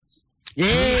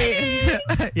Yay!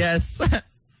 Yes.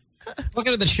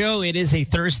 Welcome to the show. It is a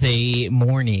Thursday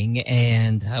morning,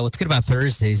 and what's good about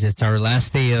Thursdays is it's our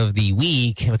last day of the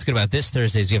week. What's good about this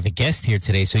Thursday is we have a guest here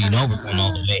today, so you know we're going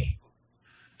all the way.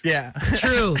 Yeah.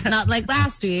 True. Not like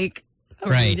last week.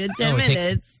 Right. We did 10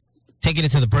 minutes. Taking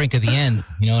it to the brink of the end.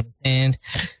 You know what I'm saying?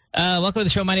 Welcome to the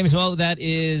show. My name is Mo. That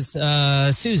is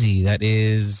Susie. That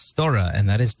is Dora. And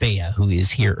that is Bea, who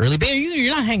is here early. Bea,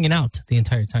 you're not hanging out the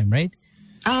entire time, right?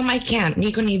 I can't.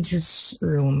 Nico needs his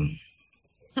room.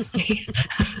 Being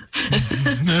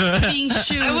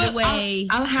shooed away.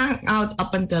 I'll hang out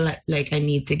up until like I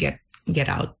need to get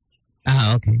out.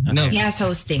 Ah, okay. No. Yes,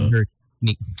 hosting.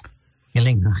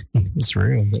 Galing ha. It's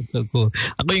real. That's so cool.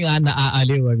 Ako yung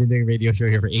naaaliw. I've been doing a radio show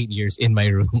here for 8 years in my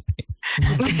room.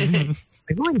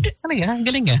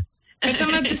 Galing ha.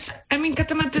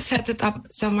 Katamad to set it up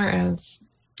somewhere else.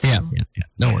 So. Yeah.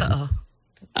 No worries.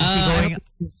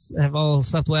 Have all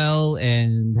slept well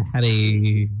and had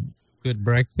a good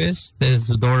breakfast as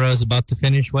Dora is about to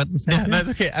finish what? Yeah, that's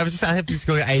okay. I was just asking if he's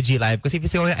going IG Live. Because if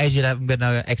he's going IG Live, I'm going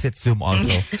to exit Zoom also.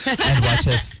 And watch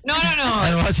us. No.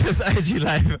 And watch us IG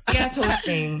Live. Yes,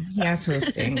 hosting.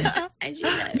 IG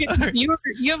Live.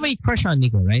 You have a crush on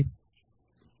Nico, right?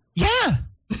 Yeah.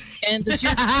 And does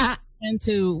your and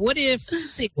to what if?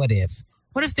 Just say what if?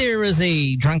 What if there was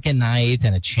a drunken night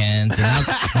and a chance? And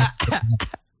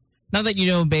now that you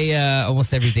know Bea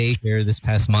almost every day here this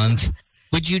past month,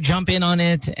 would you jump in on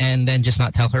it and then just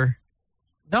not tell her?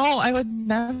 No, I would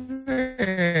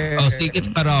never. Oh, so you get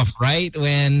cut off right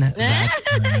when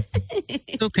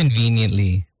so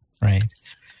conveniently, right?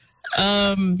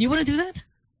 You want to do that?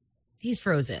 He's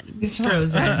frozen.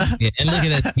 Yeah, and look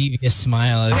at that devious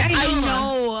smile. I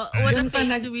know. What a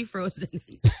face to be frozen.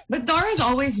 But Dora's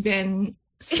always been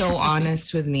so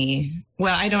honest with me.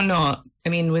 Well, I don't know. I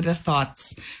mean, with the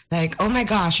thoughts like, oh my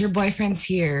gosh, your boyfriend's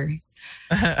here.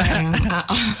 Kung ano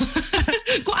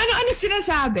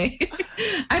sinasabi.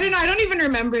 I don't know. I don't even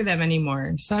remember them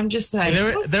anymore. So I'm just like,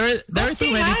 there were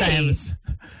too many times.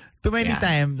 Too many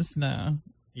times na.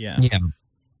 Yeah.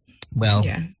 Well,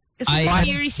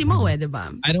 Kasi si Mo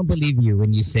diba? I don't believe you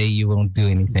when you say you won't do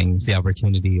anything if the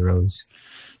opportunity arose.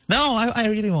 No, I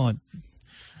really won't.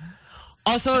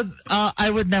 Also,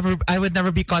 I would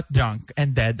never be caught drunk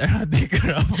and dead around the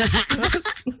girl.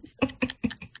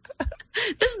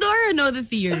 Does Dora know the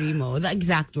theory, Mo? The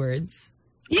exact words?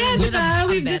 Yeah,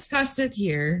 we've discussed it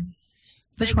here.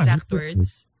 The exact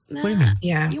words. What do you mean?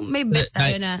 Yeah. Yung may bet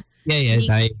tayo na.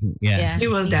 Yeah. He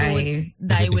will die.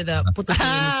 Die with a puto in his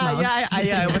mouth.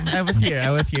 Yeah.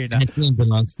 I was here now. It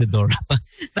belongs to Dora.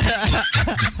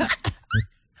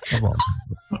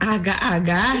 Aga.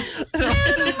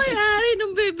 Ano mayari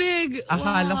ng bibig?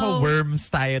 Akala ko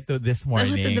worms tayo to this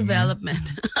morning. The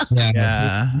development.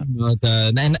 Yeah. Not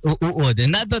the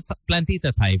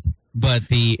plantita type, but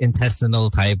the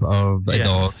intestinal type of a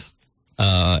dog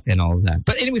and all of that.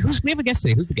 But anyway, we have a guest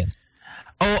today. Who's the guest?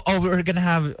 Oh, we're going to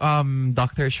have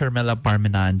Dr. Sharmila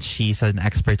Parmanand. She's an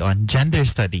expert on gender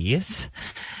studies.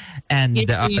 And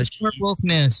more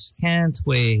wokeness. Can't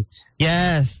wait.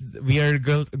 Yes, we are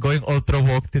going ultra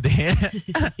woke today.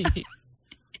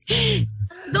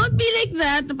 Don't be like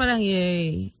that. Parang,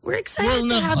 yay. We're excited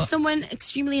to have someone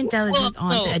extremely intelligent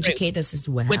to educate us as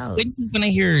well. When I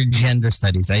hear gender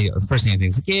studies, first thing I think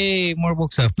is, yay, more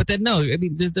woke stuff. But then, no, I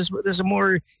mean, there's a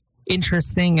more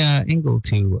interesting angle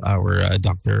to our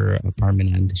Dr.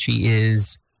 Parmanand. She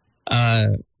is...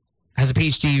 has a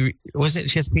PhD.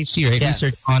 She has a PhD, right? Yes.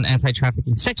 Research on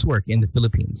anti-trafficking sex work in the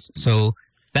Philippines. So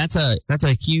that's a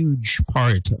huge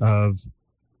part of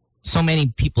so many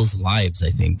people's lives, I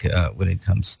think, when it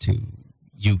comes to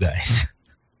you guys.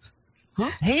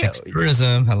 Huh? Hey, Sex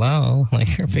tourism, hello.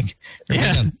 Like you're big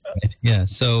on it. Yeah.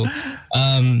 So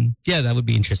that would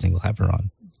be interesting. We'll have her on.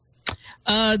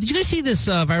 Did you guys see this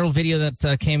viral video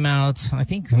that came out, I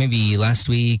think maybe last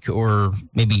week or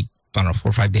maybe, I don't know, 4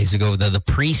 or 5 days ago, the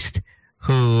priest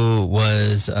who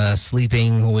was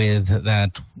sleeping with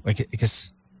that, I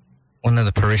guess, one of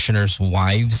the parishioners'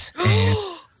 wives.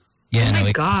 And,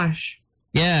 my gosh.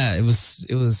 Yeah, it was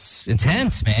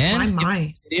intense, man.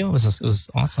 My. It was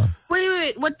awesome.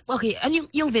 Wait. What? Okay, and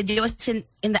yung video was in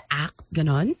the act,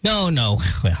 ganon? No.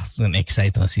 Well,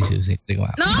 excited si Susie. No!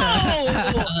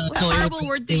 What horrible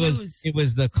word to use. It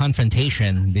was the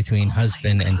confrontation between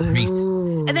husband and priest.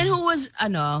 And then who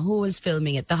was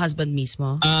filming it? The husband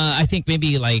mismo? I think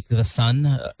maybe like the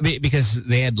son, because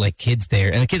they had like kids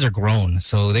there, and the kids are grown,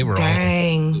 so they were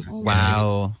Dang. all...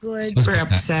 Wow. Good. Super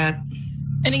upset.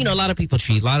 And, a lot of people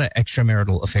cheat, a lot of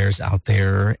extramarital affairs out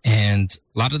there, and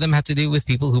a lot of them have to do with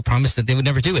people who promised that they would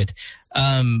never do it.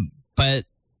 But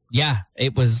yeah,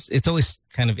 it's always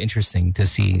kind of interesting to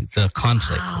see the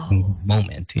conflict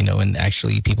moment, and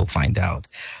actually people find out.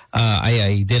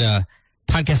 I did a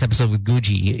podcast episode with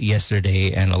Gucci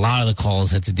yesterday, and a lot of the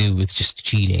calls had to do with just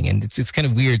cheating. And it's kind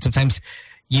of weird. Sometimes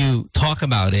you talk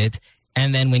about it,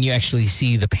 and then when you actually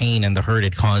see the pain and the hurt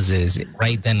it causes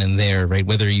right then and there, right?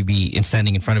 Whether you be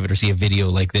standing in front of it or see a video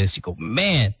like this, you go,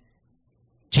 man,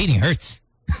 cheating hurts.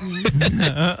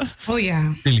 Oh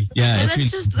yeah, really, yeah. Well,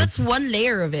 that's one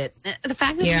layer of it. The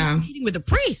fact that you're cheating with a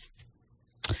priest.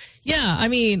 Yeah, I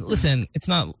mean, listen, it's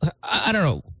not. I don't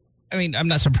know. I mean, I'm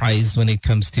not surprised when it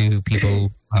comes to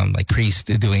people like priests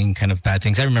doing kind of bad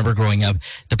things. I remember growing up,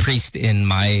 the priest in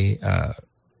my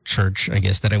church, I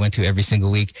guess, that I went to every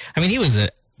single week. I mean, he was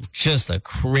just a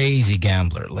crazy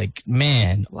gambler. Like,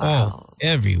 man,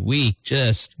 every week,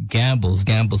 just gambles.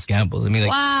 I mean,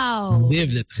 like,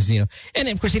 lived at the casino. And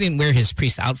of course, he didn't wear his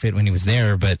priest outfit when he was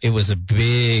there, but it was a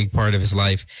big part of his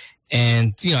life.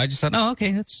 And, I just thought, oh,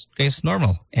 okay, that's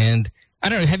normal. And I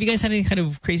don't know, have you guys had any kind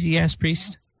of crazy ass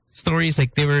priest stories?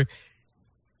 Like they were,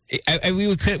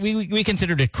 we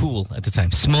considered it cool at the time.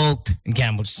 Smoked and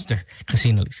gambled, just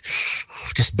casino,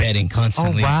 just betting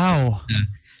constantly. Oh, wow.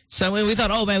 So we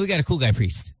thought, oh man, we got a cool guy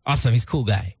priest. Awesome, he's a cool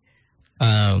guy.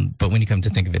 But when you come to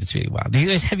think of it, it's really wild.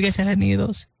 Have you guys had any of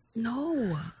those?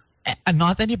 No.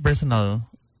 Not any personal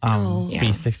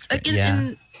priest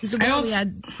experience. In Zubo, we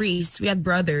had priests, we had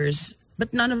brothers,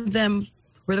 but none of them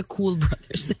were the cool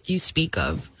brothers that you speak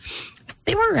of.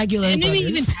 They were regular brothers. Maybe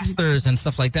even pastors and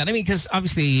stuff like that. I mean, because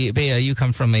obviously, Bea, you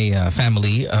come from a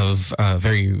family of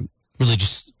very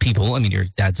religious people. I mean, your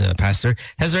dad's a pastor.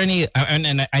 Has there any,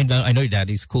 and I know your dad,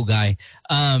 he's a cool guy.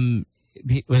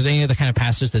 Was there any other kind of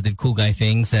pastors that did cool guy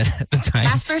things at the time?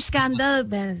 Pastor scandal,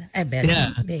 Bea.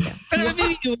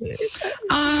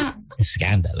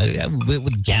 Scandal.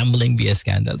 Would gambling be a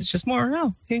scandal? It's just more,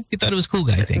 okay. You thought it was a cool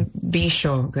guy thing.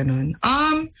 Bisyo, ganun.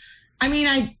 I mean,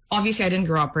 I didn't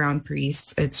grow up around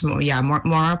priests. It's more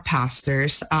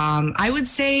pastors. I would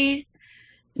say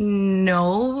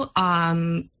no.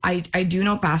 I do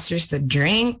know pastors that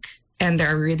drink, and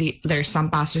there's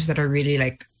some pastors that are really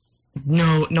like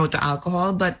no to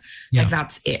alcohol, but like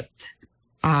that's it.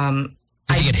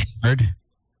 They get hammered.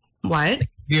 What? Have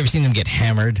you ever seen them get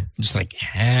hammered? Just like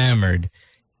hammered,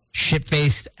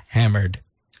 shit-faced, hammered.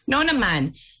 No,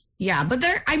 naman. Yeah, but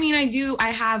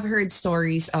I have heard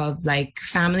stories of like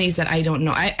families that I don't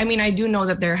know. I mean, I do know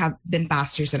that there have been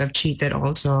pastors that have cheated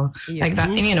also like that.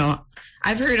 And,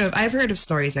 I've heard of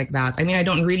stories like that. I mean, I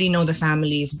don't really know the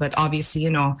families, but obviously,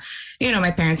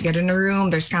 my parents get in a room,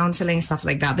 there's counseling, stuff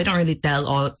like that. They don't really tell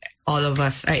all of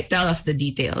us, tell us the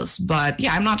details, but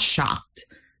yeah, I'm not shocked.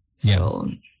 Yeah. So,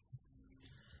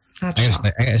 I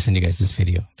gotta send you guys this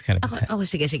video. It's kind of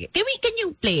sige. Can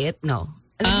you play it? No.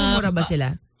 Nagmumura ba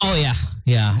sila? Oh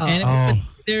yeah. And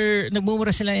they're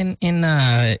nagmumura sila in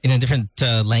a different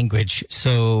language.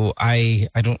 So I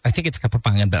think it's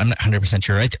Kapampangan, but I'm not 100%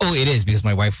 sure. It is because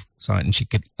my wife saw it and she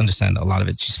could understand a lot of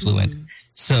it. She's fluent.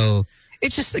 So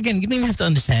it's just, again, you don't even have to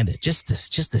understand it. Just to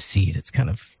see it.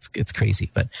 It's crazy.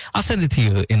 But I'll send it to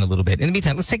you in a little bit. In the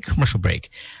meantime, let's take a commercial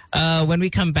break. When we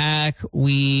come back,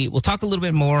 we'll talk a little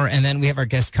bit more, and then we have our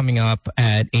guest coming up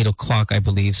at 8 o'clock, I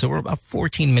believe. So we're about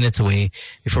 14 minutes away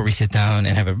before we sit down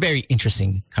and have a very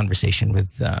interesting conversation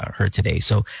with her today.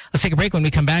 So let's take a break. When we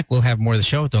come back, we'll have more of the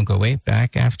show. Don't go away.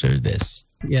 Back after this.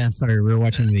 Yeah, sorry. We're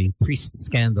watching the priest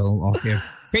scandal off here.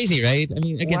 Crazy, right? I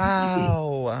mean, again,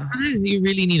 wow. You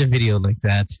really need a video like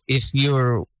that. If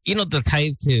you're, the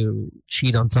type to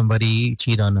cheat on somebody,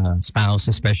 cheat on a spouse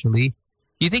especially,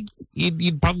 you think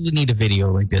you'd probably need a video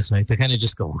like this, right? To kind of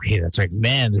just go, okay, that's right.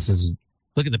 Man,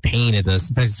 look at the pain it does.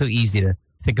 Sometimes it's so easy to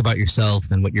think about yourself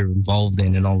and what you're involved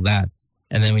in and all that.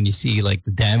 And then when you see like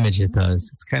the damage it does,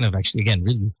 it's kind of actually, again,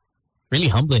 really, really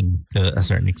humbling to a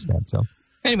certain extent. So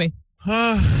anyway.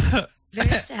 Very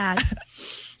sad.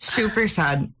 Super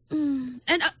sad.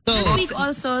 And this week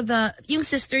also, yung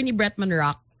sister ni Bretman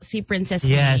Rock, si Princess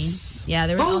Yes. May. Yeah,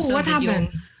 there was also what a video.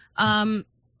 happened?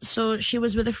 So she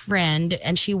was with a friend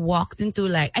and she walked into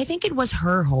I think it was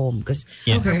her home because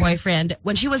her boyfriend,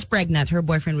 when she was pregnant, her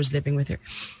boyfriend was living with her.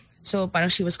 So parang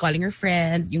she was calling her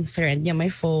friend, yung friend niya my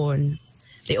phone.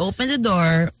 They opened the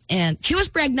door and she was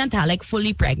pregnant, like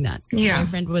fully pregnant. Yeah. Her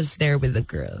boyfriend was there with the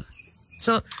girl.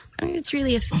 So it's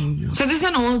really a thing. No? So this is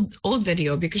an old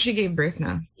video because she gave birth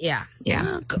now. Yeah.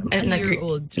 And a year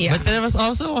old too. Yeah. But there was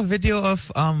also a video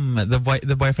of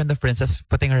the boyfriend of Princess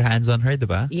putting her hands on her,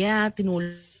 diba? Yeah,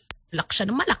 tinulak siya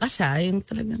ng malakas yung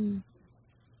talagang.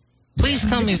 Please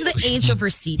tell me this is the age of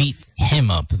receipts. Beat him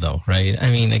up though, right?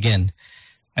 I mean, again,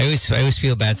 I always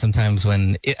feel bad sometimes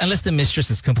when, unless the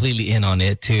mistress is completely in on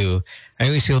it too. I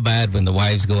always feel bad when the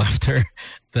wives go after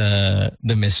the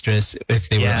mistress if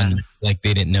they were like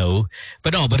they didn't know.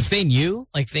 But if they knew,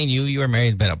 you were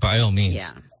married, but by all means,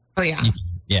 Yeah. Oh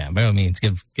yeah. by all means,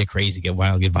 get crazy, get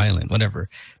wild, get violent, whatever.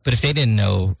 But if they didn't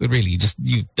know, really, just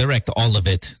you direct all of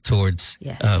it towards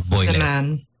boy. The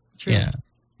man. True. Yeah,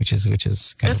 which is But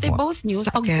kind if of they wild. both knew,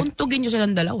 Sakit. pagpuntugin nyo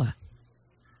silang dalawa.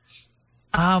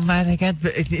 Oh man, I can't.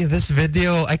 This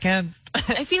video, I can't.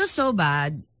 I feel so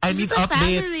bad. I This need is a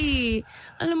updates. family.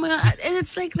 Alam mo, and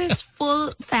it's like this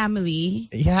full family.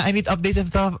 Yeah, I need updates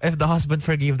if the husband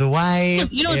forgave the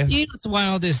wife. You know, if- you know what's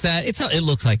wild is that it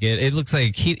looks like it. It looks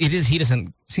like he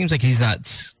doesn't. Seems like he's not.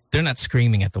 They're not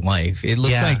screaming at the wife. It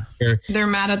looks Yeah. like They're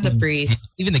mad at the priest.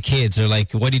 even the kids are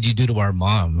like, "What did you do to our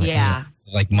mom?" Like, Yeah.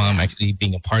 like mom actually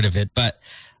being a part of it. But,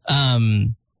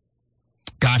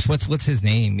 gosh, what's his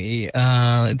name?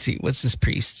 Let's see. What's this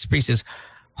priest? This priest is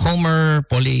Homer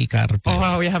Policarpio. Oh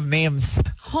wow, we have names.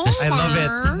 Homer. I love it.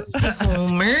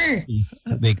 Homer.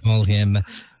 They call him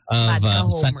of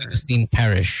Vodka San Homer. Agustin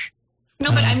Parish.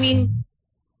 No, but I mean,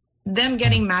 them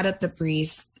getting mad at the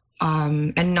priest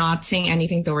and not saying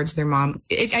anything towards their mom.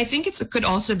 I think it could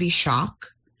also be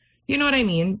shock. You know what I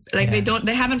mean? Like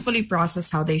they haven't fully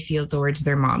processed how they feel towards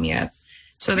their mom yet.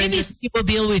 So they Maybe just people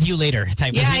deal with you later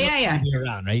type. Yeah, of thing. yeah. You're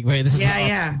around, right? Where this is Yeah, an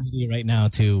yeah. opportunity right now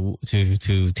to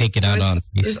take it so out on.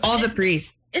 it's all the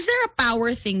priest. Is there a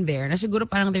power thing there? Na siguro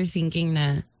parang they're thinking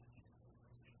na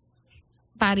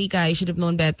pari ka, you should have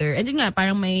known better. And yun nga,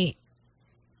 parang may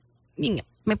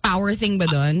power thing ba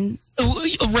doon? Oh,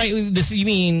 right. This you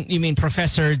mean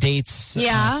professor dates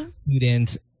Yeah.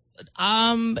 student.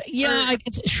 Yeah, I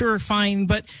guess, sure, fine.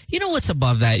 But you know what's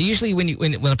above that? Usually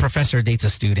when a professor dates a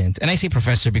student, and I say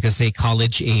professor because say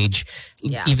college age,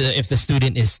 Yeah. even if the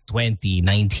student is 20,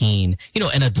 19,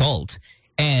 an adult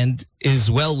and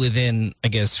is well within, I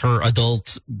guess, her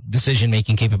adult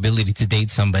decision-making capability to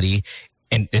date somebody,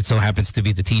 and it so happens to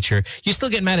be the teacher, you still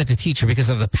get mad at the teacher because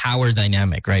of the power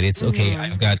dynamic, right? It's okay,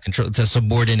 I've got control. It's a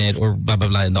subordinate or blah, blah,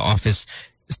 blah in the office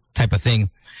type of thing.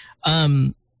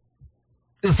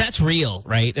 If that's real,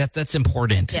 right? That's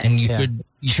important. Yes. And you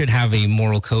should have a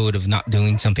moral code of not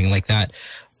doing something like that.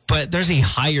 But there's a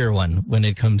higher one when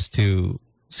it comes to,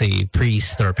 say,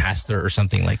 priest or pastor or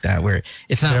something like that, where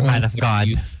it's not They're a man only of God.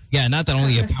 not that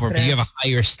only you have power, but you have a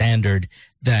higher standard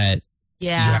that you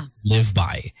Yeah. have to live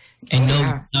by. And no, Yeah.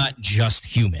 you're not just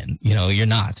human. You're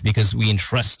not, because we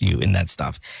entrust you in that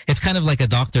stuff. It's kind of like a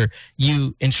doctor.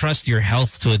 You entrust your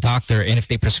health to a doctor, and if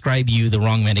they prescribe you the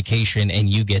wrong medication and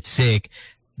you get sick,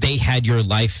 they had your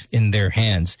life in their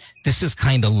hands. This is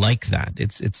kind of like that.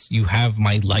 It's you have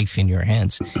my life in your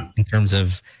hands in terms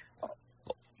of,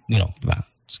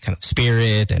 just kind of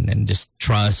spirit and just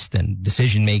trust and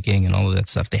decision making and all of that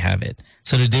stuff. They have it.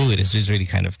 So to do it is just really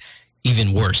kind of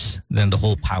even worse than the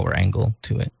whole power angle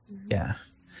to it. Yeah.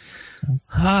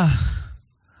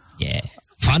 Yeah.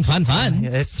 Fun.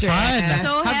 It's fun.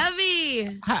 So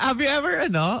heavy. Have you ever,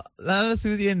 lalo na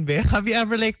Suzy and Vic, have you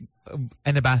ever like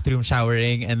in a bathroom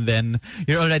showering and then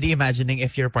you're already imagining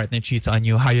if your partner cheats on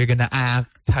you, how you're gonna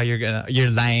act, your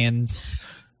lines?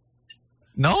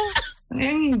 No?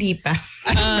 Hindi pa.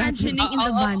 Imagining in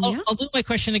the banyo? I'll do my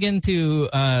question again to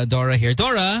Dora here.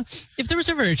 Dora, if there was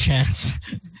ever a chance,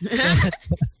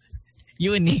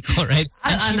 you and Nico, right?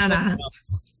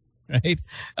 Right?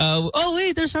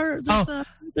 Wait, there's our...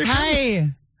 there's Hi.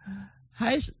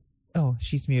 Oh,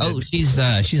 she's muted. Oh, she's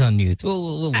on mute.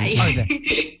 Hi.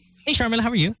 Hey, Sharmila, how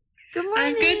are you? Good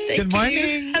I'm morning. good. Thank Good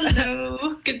morning. You.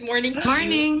 Hello. Good morning. to you.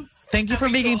 Morning. Thank you for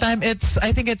making time.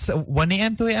 I think it's 1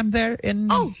 a.m., 2 a.m. there in...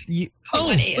 Oh. Oh,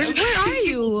 1 a.m. Where are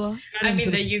you? I'm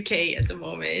in the UK at the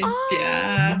moment. Oh,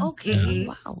 Yeah. okay. Mhm.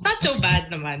 Wow. It's not so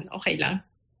bad naman. Okay lang.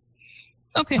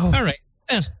 Okay, Oh. all right.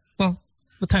 Well,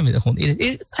 what time is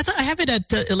it? I thought I have it at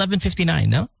 11:59,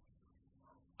 no?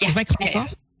 Is my clock Yeah.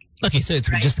 off? Okay, so it's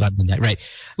Right. just about midnight, right?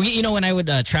 When I would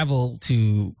travel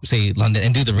to, say, London and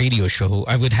do the radio show,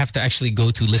 I would have to actually go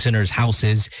to listeners'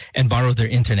 houses and borrow their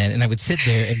internet, and I would sit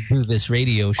there and do this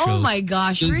radio show. Oh my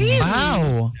gosh, Dude, really?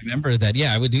 Wow. I remember that.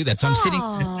 Yeah, I would do that. So I'm sitting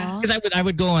Aw. because I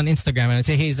would go on Instagram and I'd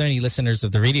say, "Hey, is there any listeners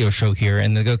of the radio show here?"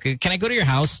 And they go, "Can I go to your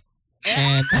house?"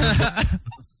 And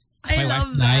I my wife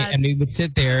love and I, that. and we would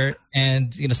sit there, and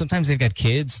sometimes they've got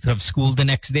kids to have school the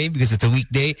next day because it's a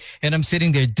weekday, and I'm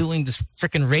sitting there doing this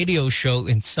freaking radio show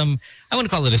in I want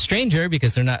to call it a stranger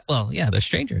because they're not. Well, yeah, they're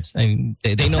strangers. I mean,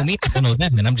 they know me, I don't know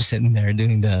them, and I'm just sitting there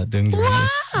doing the radio.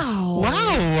 Wow.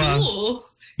 Wow. Cool.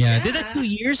 Yeah, I did that 2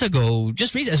 years ago.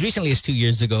 Just as recently as 2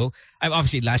 years ago.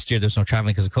 Obviously last year there was no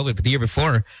traveling because of COVID, but the year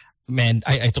before man,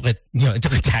 I took I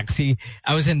took a taxi.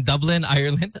 I was in Dublin,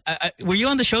 Ireland. Were you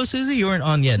on the show, Susie? You weren't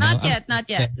on yet. Not no?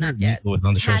 yet. Was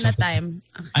on the show. Hannah time.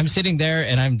 I'm sitting there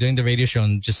and I'm doing the radio show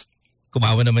and just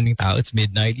kumawa naman yung tao. It's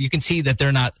midnight. You can see that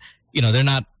they're not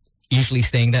usually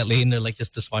staying that late and they're like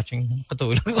just watching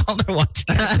patulog while they're watching.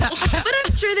 But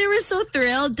I'm sure they were so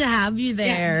thrilled to have you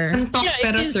there.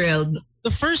 Pero thrilled. The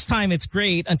first time it's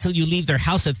great until you leave their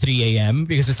house at 3 a.m.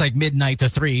 because it's like midnight to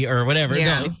 3 or whatever.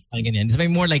 Yeah. No, it's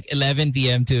maybe more like 11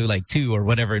 p.m. to like 2 or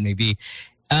whatever it may be.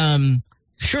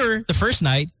 Sure, the first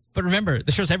night, but remember,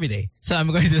 the show's every day. So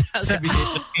I'm going to the house every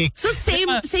day. So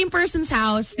same person's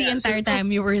house the entire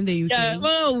time you were in the UK. Yeah,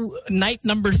 well, night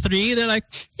number 3, they're like,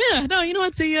 yeah, no, you know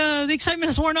what? The excitement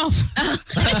has worn off.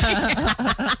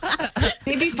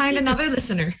 Maybe find another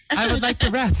listener. I would like to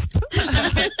rest.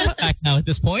 Back now at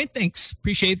this point. Thanks.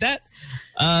 Appreciate that.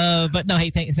 But no,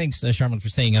 hey, thanks, Charmin, for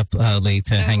staying up late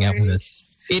to hang out with us.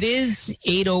 It is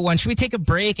 8:01. Should we take a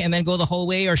break and then go the whole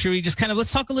way? Or should we just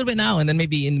let's talk a little bit now and then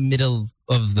maybe in the middle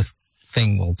of the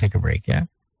thing we'll take a break, yeah?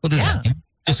 We'll do that. Yeah?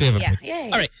 Just we have a break. Yeah.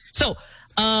 All right. So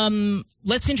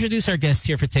let's introduce our guest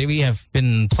here for today. We have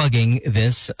been plugging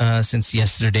this since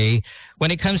yesterday.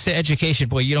 When it comes to education,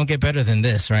 boy, you don't get better than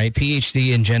this, right?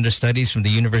 PhD in gender studies from the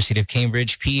University of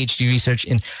Cambridge, PhD research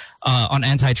on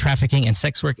anti-trafficking and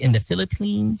sex work in the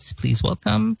Philippines. Please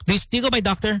welcome. Do you go by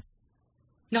doctor?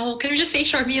 No, can we just say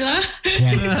Sharmila?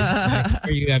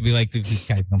 Or you gotta be like, this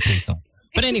guy, please don't.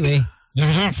 But anyway,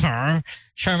 Sharmila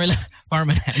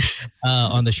Parmanan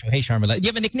on the show. Hey, Sharmila. Do you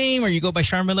have a nickname or you go by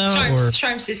Sharmila? Charms.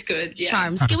 Charms is good. Yeah.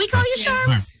 Charms. Can we call you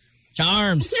Charms?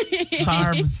 Charms.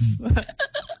 Charms.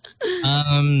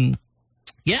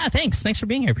 Yeah, thanks. Thanks for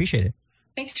being here. Appreciate it.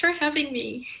 Thanks for having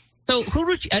me. So who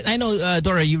reached? I know,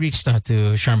 Dora, you reached out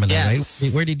to Sharmila, yes.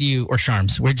 right? Where did you, or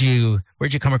Sharms? Where'd you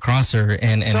come across her,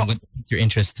 and So- what your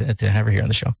interest to have her here on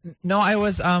the show? No, I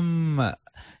was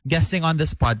guesting on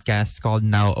this podcast called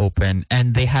Now Open,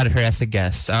 and they had her as a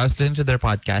guest. I was listening to their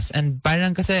podcast, and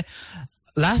parang kasi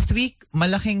last week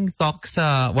malaking talk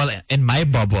sa, well, in my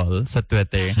bubble sa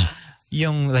Twitter,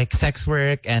 yung like sex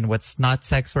work and what's not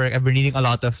sex work. I've been reading a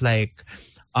lot of like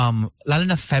lalo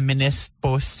na feminist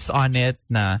posts on it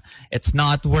na it's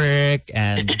not work,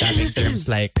 and daming terms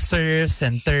like serfs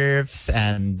and turfs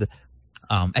and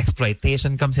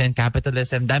exploitation comes in,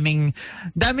 capitalism, daming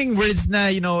words na,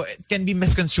 it can be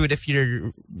misconstrued if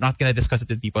you're not gonna discuss it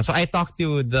with people. So I talked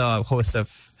to the host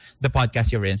of the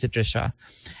podcast you were in, si Trisha,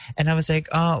 and I was like,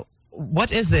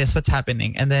 what is this? What's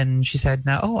happening? And then she said,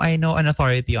 I know an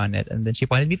authority on it. And then she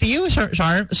pointed me to you,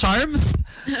 Sharms.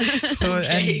 So,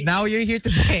 Okay. And now you're here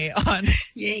today on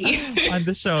Yay. on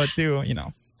the show to,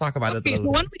 talk about it a Okay, so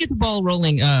little why bit. don't we get the ball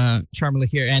rolling, Sharmila,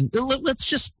 here, and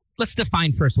let's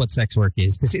define first what sex work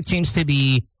is, because it seems to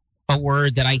be a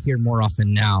word that I hear more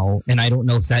often now, and I don't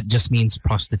know if that just means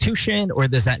prostitution or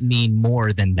does that mean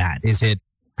more than that? Is it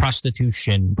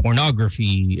prostitution,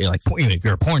 pornography, like if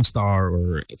you're a porn star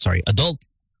or adult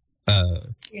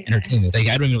entertainment? Like,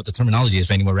 I don't even know what the terminology is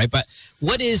anymore, right? But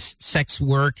what is sex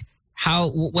work?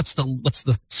 What's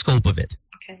the scope of it?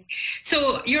 Okay.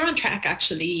 So you're on track,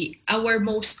 actually. Our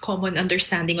most common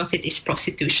understanding of it is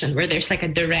prostitution, where there's like a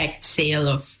direct sale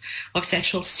of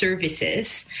sexual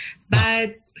services.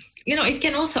 But, it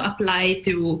can also apply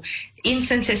to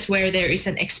instances where there is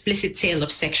an explicit sale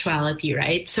of sexuality,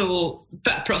 right? So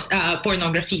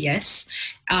pornography, yes.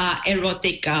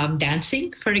 Erotic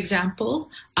dancing, for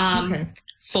example.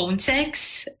 Phone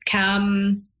sex,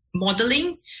 cam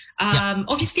modeling.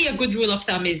 Obviously, a good rule of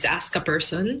thumb is ask a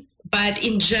person. But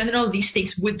in general, these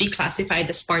things would be classified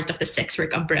as part of the sex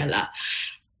work umbrella.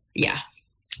 Yeah.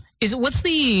 What's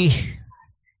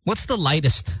the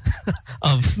lightest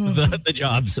of the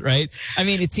jobs, right? I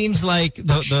mean, it seems like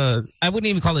the I wouldn't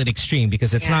even call it extreme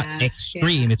because it's not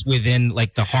extreme. Yeah. It's within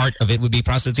like the heart of it would be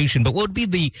prostitution. But what would be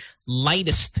the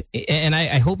lightest? And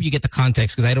I hope you get the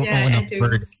context because I don't know enough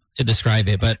word to describe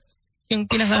it. But yung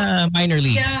minor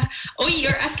leagues. Yeah. Oh,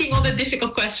 you're asking all the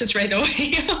difficult questions right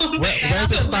away. Where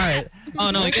to start?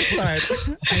 Oh no, I can start.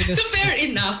 So fair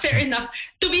enough.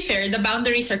 To be fair, the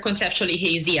boundaries are conceptually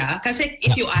hazy. Because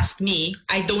if you ask me,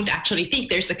 I don't actually think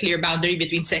there's a clear boundary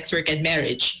between sex work and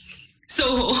marriage.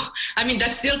 So, I mean,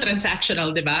 that's still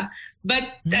transactional, diba? But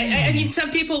I mean,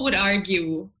 some people would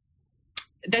argue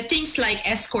that things like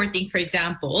escorting, for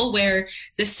example, where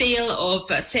the sale of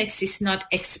sex is not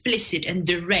explicit and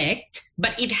direct,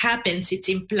 but it happens, it's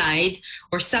implied,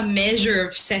 or some measure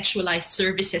of sexualized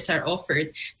services are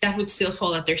offered, that would still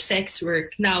fall under sex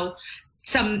work. Now,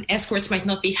 some escorts might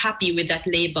not be happy with that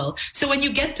label. So when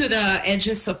you get to the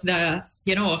edges of the,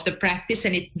 of the practice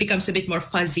and it becomes a bit more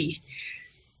fuzzy,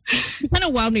 It kind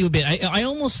of wowed me a bit. I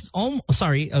almost,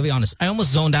 sorry, I'll be honest. I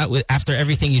almost zoned out after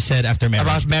everything you said after marriage.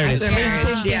 About marriage. After marriage,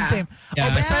 Same. Yeah.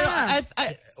 Oh, but so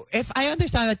if I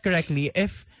understand that correctly,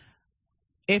 if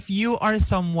you are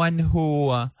someone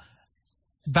who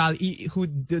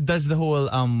does the whole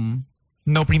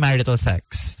no premarital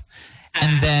sex,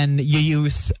 and then you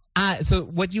use so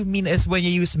what you mean is when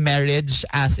you use marriage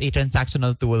as a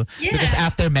transactional tool, because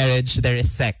after marriage there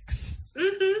is sex.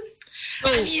 Mm-hmm.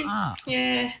 I mean,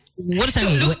 yeah. What does that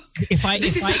mean? Look, if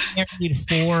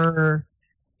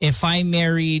I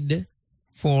married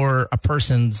for a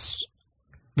person's,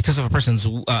 because of a person's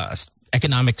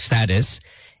economic status,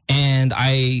 and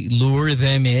I lure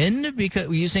them in because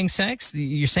using sex,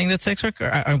 you're saying that's sex work?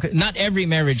 Not every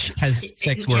marriage has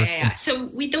sex work. Yeah. So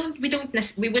we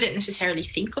wouldn't necessarily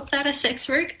think of that as sex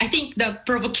work. I think the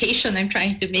provocation I'm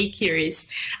trying to make here is,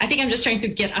 I think I'm just trying to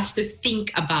get us to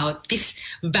think about these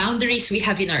boundaries we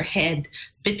have in our head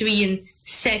between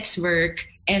sex work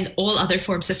and all other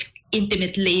forms of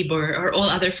intimate labor or all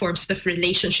other forms of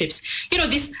relationships. You know,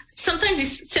 sometimes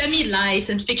these semi-lies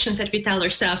and fictions that we tell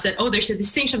ourselves that, there's a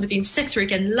distinction between sex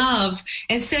work and love,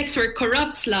 and sex work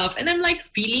corrupts love. And I'm like,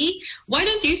 really? Why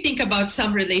don't you think about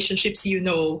some relationships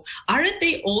aren't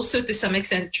they also to some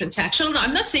extent transactional? Now,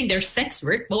 I'm not saying they're sex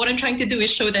work, but what I'm trying to do is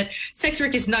show that sex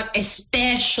work is not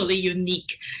especially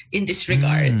unique in this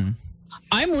regard.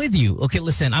 I'm with you. Okay,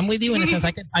 listen, I'm with you in a sense.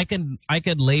 I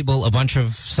could label a bunch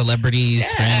of celebrities,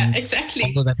 friends, exactly.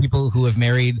 Although that people who have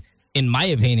married, in my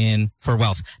opinion, for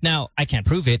wealth. Now, I can't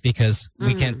prove it because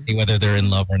we can't see whether they're in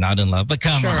love or not in love. But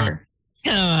come on.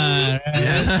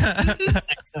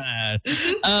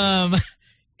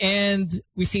 And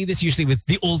we see this usually with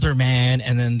the older man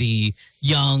and then the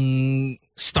young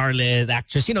starlet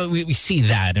actress. You know, we see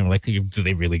that and we're like, do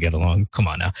they really get along? Come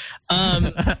on now.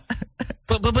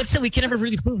 But still, we can never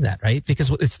really prove that, right?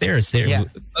 Because it's there. Yeah.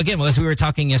 Again, as we were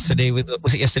talking yesterday,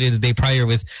 the day prior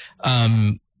with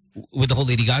the whole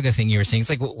Lady Gaga thing you were saying, it's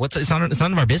like, it's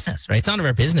none of our business, right? It's none of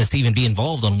our business to even be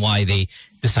involved on why they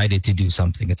decided to do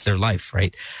something. It's their life,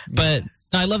 right? But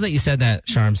no, I love that you said that,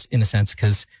 Charms, in a sense,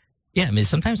 because yeah, I mean,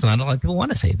 sometimes not a lot of people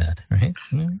want to say that, right?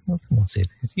 Won't say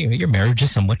that. Your marriage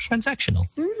is somewhat transactional.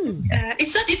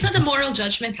 It's not a moral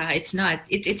judgment, It's not.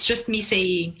 It's just me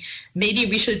saying maybe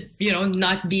we should,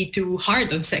 not be too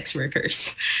hard on sex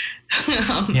workers.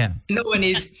 No one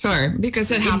is sure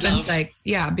because it happens. I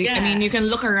mean, you can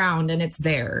look around and it's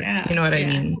there. Yeah. You know what I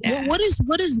mean? Yeah. What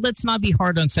is let's not be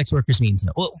hard on sex workers means?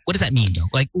 What does that mean though?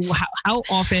 Like how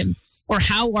often or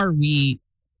how are we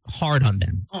hard on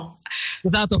them?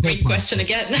 Without the great question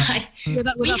again.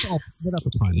 without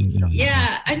the pun.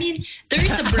 Yeah, I mean,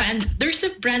 there's a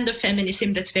brand of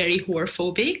feminism that's very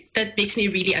whorephobic that makes me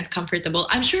really uncomfortable.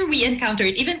 I'm sure we encounter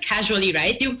it even casually,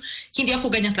 right? Yung hindi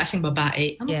ako ganyang klaseng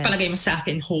babae. Ano palagay mo sa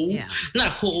akin, hoe? Yeah. I'm not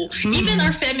a hoe. Even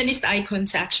our feminist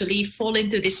icons actually fall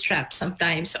into this trap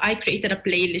sometimes. So I created a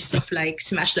playlist of like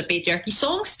Smash the Patriarchy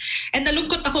songs, and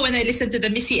nalungkot ako when I listened to the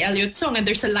Missy Elliott song, and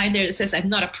there's a line there that says, "I'm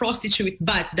not a prostitute,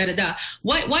 but da-da-da."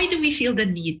 Why do we feel the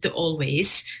need to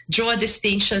always draw a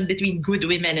distinction between good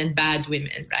women and bad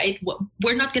women, right?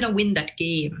 We're not going to win that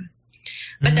game.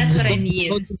 But that's what I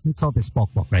mean. It's all this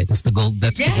pok-pok, right? That's the goal.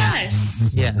 That's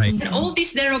yes. The goal. Right? And all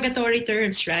these derogatory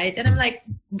terms, right? And I'm like,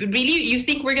 really? You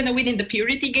think we're going to win in the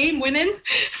purity game, women?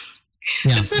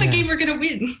 That's not a game we're going to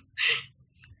win.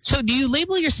 So do you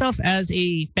label yourself as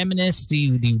a feminist? Do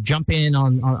you jump in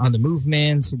on the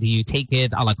movements? Do you take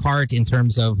it a la carte in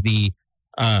terms of the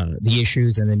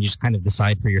issues and then you just kind of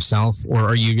decide for yourself, or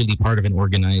are you really part of an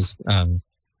organized an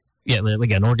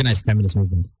organized feminist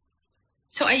movement?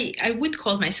 So I would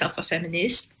call myself a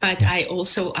feminist, but I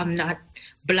also am not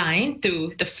blind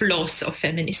to the flaws of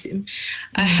feminism.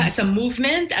 As a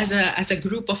movement, as a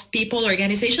group of people,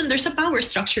 organization, there's a power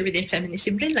structure within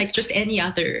feminism, right? Like just any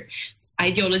other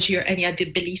ideology or any other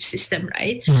belief system,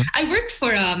 right? I work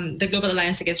for the Global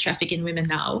Alliance Against Trafficking in Women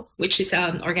now, which is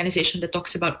an organization that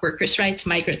talks about workers' rights,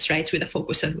 migrants' rights with a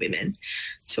focus on women.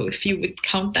 So if you would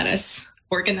count that as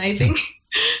organizing.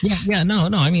 No.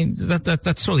 I mean,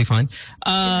 that's totally fine.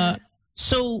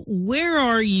 So where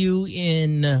are you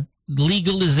in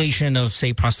legalization of,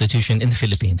 say, prostitution in the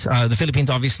Philippines? The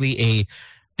Philippines, obviously a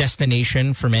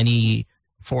destination for many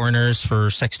foreigners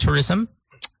for sex tourism.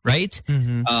 Right?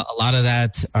 A lot of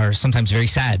that are sometimes very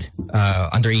sad.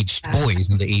 Underage boys,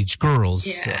 underage girls,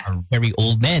 very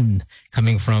old men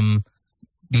coming from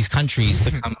these countries to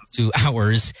come to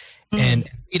ours. And,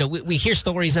 we hear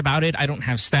stories about it. I don't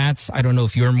have stats. I don't know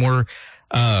if you're more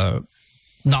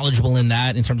knowledgeable in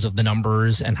that in terms of the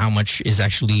numbers and how many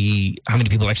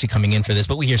people are actually coming in for this.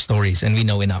 But we hear stories and we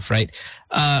know enough, right?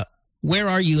 where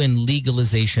are you in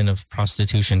legalization of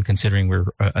prostitution, considering we're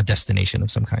a destination of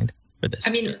some kind for this?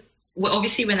 I mean, well,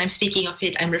 obviously, when I'm speaking of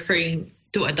it, I'm referring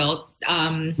to adult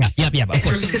of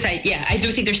course. because I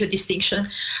do think there's a distinction.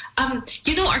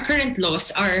 Our current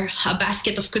laws are a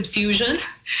basket of confusion.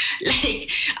 Like,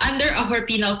 under our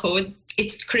penal code,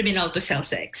 it's criminal to sell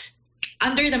sex.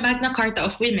 Under the Magna Carta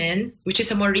of Women, which is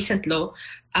a more recent law,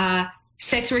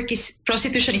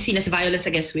 prostitution is seen as violence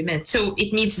against women. So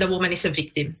it means the woman is a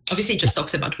victim. Obviously, it just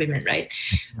talks about women, right?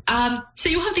 So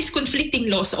you have these conflicting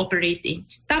laws operating.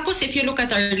 Tapos, if you look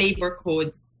at our labor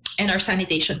code and our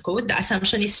sanitation code, the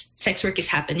assumption is sex work is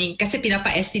happening. Kasi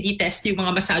pinapa-STD test yung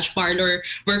mga massage parlor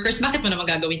workers. Bakit mo naman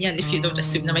gagawin yan if you don't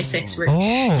assume na may sex work?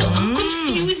 So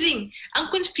ang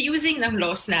confusing ng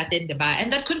laws natin, diba?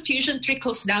 And that confusion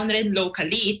trickles down rin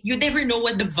locally. You never know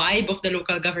what the vibe of the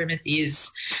local government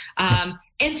is.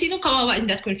 And sino kawawa in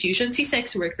that confusion? Si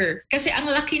sex worker. Kasi ang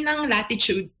laki ng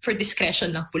latitude for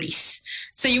discretion ng police.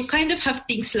 So you kind of have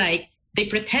things like, they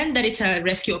pretend that it's a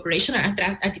rescue operation or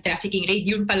anti-trafficking raid.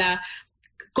 Yun pala,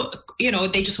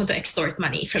 they just want to extort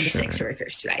money from the sex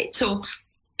workers, right? So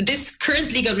this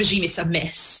current legal regime is a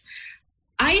mess.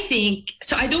 I think,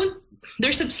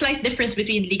 there's a slight difference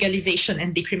between legalization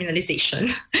and decriminalization.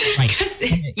 Right.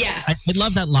 I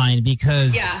love that line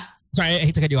because, sorry, I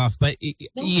hate to cut you off, but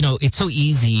it's so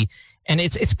easy, and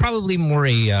it's probably more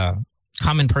a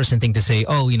common person thing to say,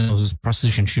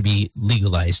 prostitution should be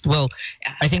legalized. Well,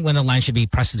 I think when the line should be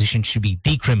prostitution should be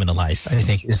decriminalized, I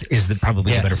think is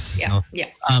probably the better.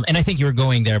 And I think you were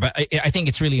going there, but I think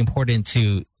it's really important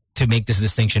to make this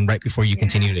distinction right before you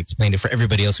continue to explain it for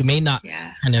everybody else who may not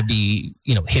kind of be,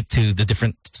 hip to the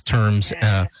different terms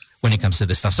when it comes to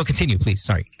this stuff. So continue, please.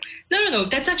 Sorry. No.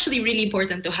 That's actually really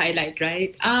important to highlight,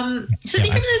 right? So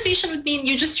decriminalization would mean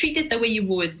you just treat it the way you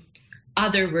would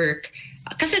other work.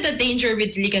 Kasi the danger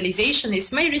with legalization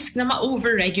is may risk na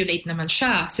ma-over-regulate naman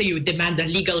siya. So you demand a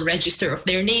legal register of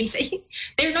their names.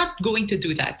 They're not going to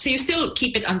do that. So you still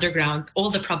keep it underground. All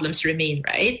the problems remain,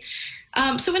 right?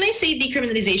 So when I say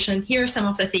decriminalization, here are some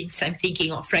of the things I'm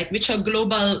thinking of, right? Which a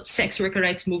global sex worker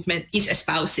rights movement is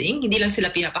espousing. Hindi lang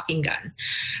sila pinapakinggan.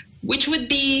 Which would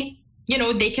be,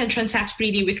 they can transact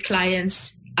freely with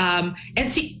clients. And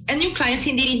yung clients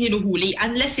hindi rin hinuhuli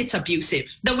unless it's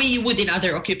abusive, the way you would in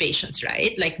other occupations,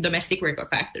 right? Like domestic work or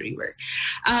factory work.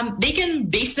 They can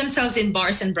base themselves in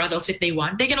bars and brothels if they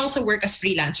want. They can also work as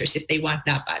freelancers if they want,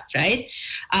 dapat, right?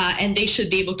 And they should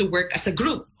be able to work as a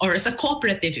group or as a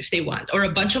cooperative if they want, or a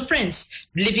bunch of friends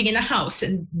living in a house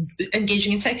and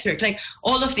engaging in sex work. Like,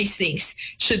 all of these things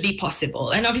should be possible.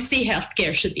 And obviously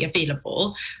healthcare should be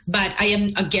available, but I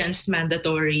am against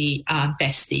mandatory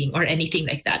testing or anything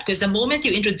like that. Because the moment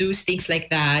you introduce things like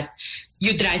that,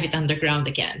 you drive it underground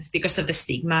again because of the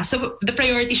stigma. So the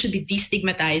priority should be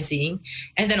destigmatizing,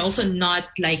 and then also not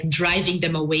like driving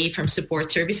them away from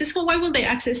support services. So why will they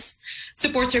access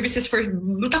support services for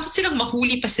takot silang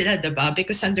mahuli pa sila, diba?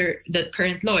 Because under the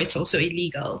current law, it's also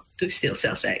illegal to still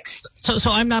sell sex. So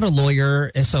I'm not a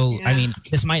lawyer, so I mean,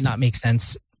 this might not make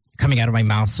sense coming out of my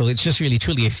mouth. So it's just really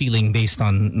truly a feeling based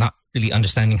on not really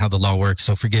understanding how the law works.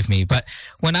 So forgive me. But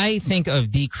when I think of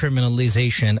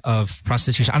decriminalization of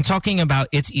prostitution, I'm talking about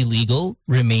it's illegal,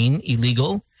 remain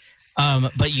illegal,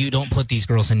 but you don't put these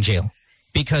girls in jail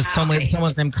because some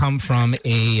of them come from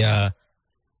an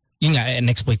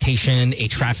exploitation, a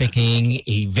trafficking,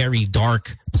 a very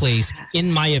dark place, in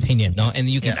my opinion. No, and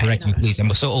you can correct me, please.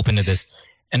 I'm so open to this.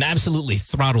 And absolutely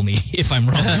throttle me if I'm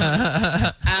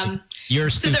wrong. You're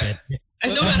stupid.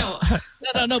 No.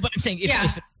 But I'm saying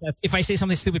if I say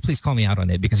something stupid, please call me out on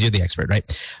it because you're the expert, right?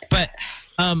 But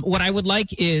what I would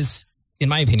like is, in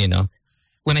my opinion,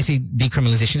 when I say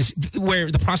decriminalization, is where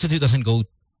the prostitute doesn't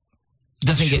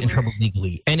get in trouble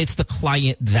legally, and it's the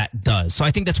client that does. So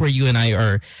I think that's where you and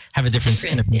I have a difference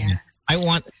in opinion. Yeah. I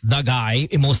want the guy,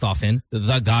 most often,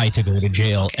 the guy to go to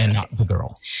jail and not the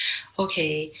girl.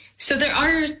 Okay. So there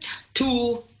are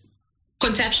two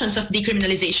conceptions of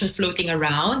decriminalization floating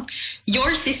around.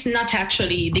 Yours is not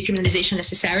actually decriminalization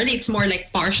necessarily. It's more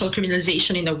like partial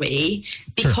criminalization in a way,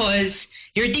 because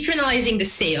you're decriminalizing the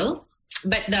sale,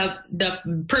 but the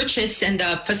purchase and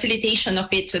the facilitation of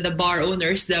it to the bar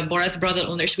owners, the brothel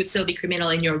owners would still be criminal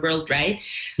in your world, right?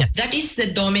 Yes. That is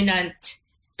the dominant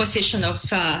position of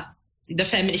the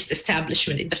feminist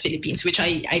establishment in the Philippines, which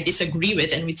I disagree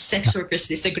with, and which sex workers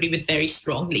disagree with very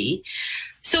strongly.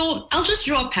 So I'll just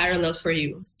draw a parallel for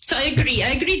you. So I agree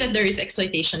that there is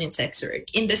exploitation in sex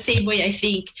work. In the same way, I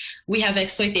think we have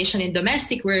exploitation in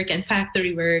domestic work and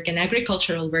factory work and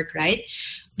agricultural work, right?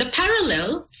 The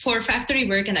parallel for factory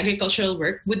work and agricultural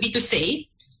work would be to say,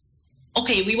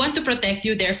 okay, we want to protect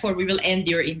you, therefore we will end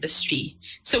your industry.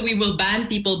 So we will ban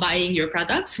people buying your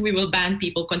products. We will ban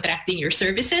people contracting your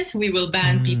services. We will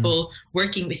ban people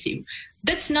working with you.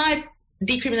 That's not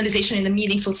decriminalization in a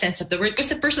meaningful sense of the word, because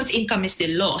the person's income is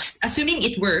still lost. Assuming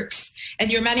it works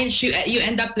and you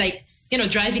end up like,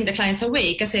 driving the clients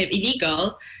away kasi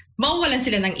illegal, mawawalan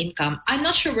sila ng income. I'm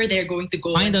not sure where they're going to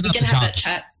go. And we can have that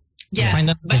chat.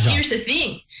 Yeah, but here's the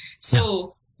thing.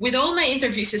 So with all my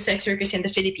interviews with sex workers in the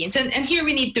Philippines, and here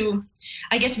we need to,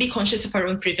 I guess, be conscious of our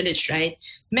own privilege, right?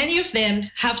 Many of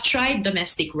them have tried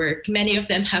domestic work. Many of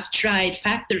them have tried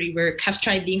factory work, have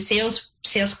tried being sales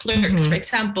clerks, for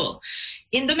example.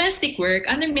 In domestic work,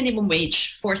 under minimum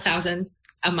wage, 4,000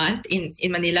 a month in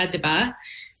Manila, diba?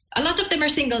 A lot of them are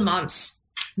single moms.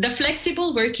 The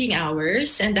flexible working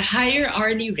hours and the higher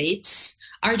hourly rates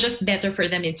are just better for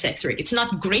them in sex work. It's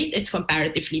not great, it's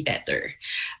comparatively better.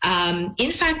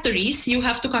 In factories, you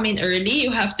have to come in early, you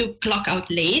have to clock out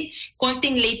late.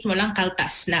 Konting late mo lang,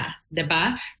 kaltas na,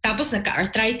 diba? Tapos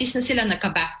nagka-arthritis na sila,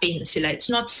 nagka-back pain na sila.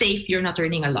 It's not safe, you're not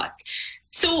earning a lot.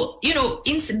 So,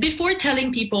 before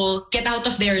telling people, get out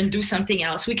of there and do something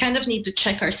else, we kind of need to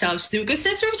check ourselves too, because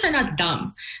sex workers are not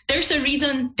dumb. There's a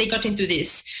reason they got into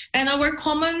this. And our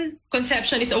common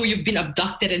conception is, you've been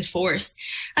abducted and forced.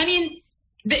 I mean,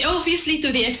 obviously,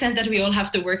 to the extent that we all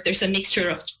have to work, there's a mixture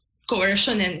of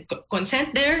coercion and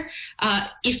consent there.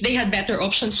 If they had better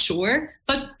options, sure.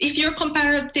 But if your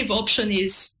comparative option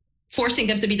is forcing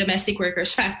them to be domestic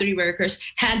workers, factory workers,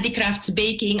 handicrafts,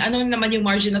 baking, ano naman yung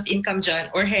margin of income dyan,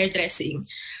 or hairdressing,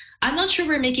 I'm not sure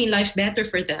we're making life better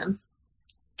for them.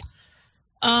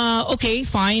 Okay,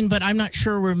 fine, but I'm not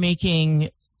sure we're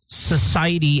making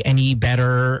society any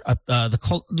better.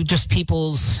 Just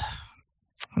people's...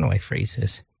 How do I phrase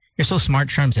this? You're so smart,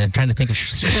 Sharms. I'm trying to think of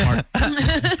smart.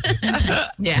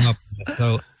 Yeah.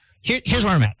 So here's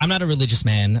where I'm at. I'm not a religious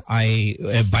man. I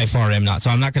by far am not. So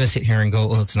I'm not going to sit here and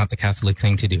go, it's not the Catholic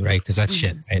thing to do, right? Because that's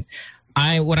shit, right?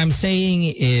 What I'm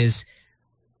saying is,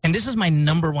 and this is my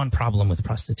number one problem with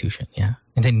prostitution, yeah?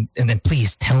 And then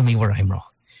please tell me where I'm wrong.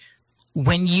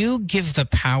 When you give the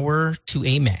power to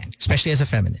a man, especially as a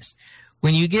feminist,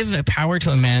 when you give a power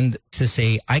to a man to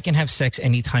say, I can have sex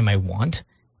anytime I want,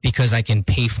 because I can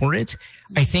pay for it,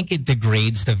 I think it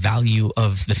degrades the value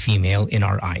of the female in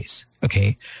our eyes.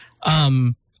 Okay.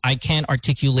 I can't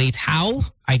articulate how,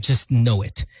 I just know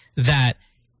it. That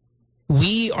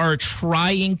we are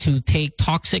trying to take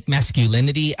toxic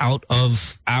masculinity out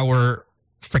of our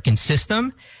freaking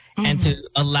system and to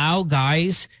allow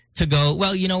guys to go,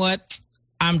 well, you know what?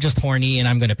 I'm just horny and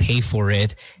I'm going to pay for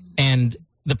it. And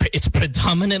it's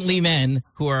predominantly men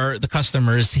who are the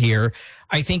customers here.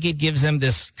 I think it gives them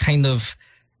this kind of,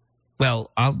 you're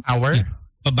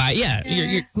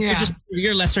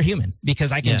lesser human,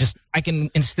 because I can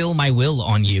instill my will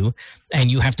on you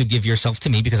and you have to give yourself to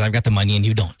me because I've got the money and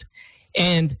you don't.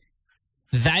 And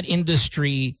that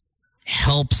industry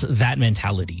helps that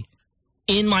mentality,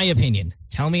 in my opinion.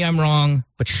 Tell me I'm wrong,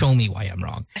 but show me why I'm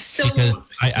wrong. So, because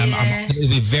it would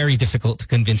be very difficult to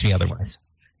convince me otherwise.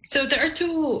 So there are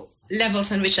two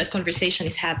levels on which that conversation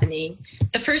is happening.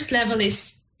 The first level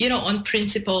is, on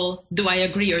principle, do I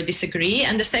agree or disagree?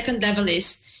 And the second level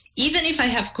is, even if I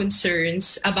have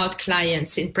concerns about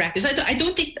clients in practice, I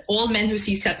don't think all men who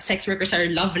see sex workers are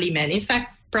lovely men. In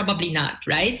fact, probably not,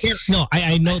 right? No,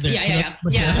 I know that.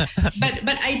 Yeah.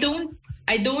 But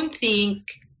I don't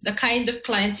think the kind of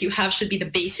clients you have should be the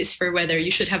basis for whether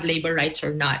you should have labor rights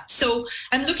or not. So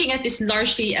I'm looking at this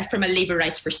largely from a labor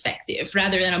rights perspective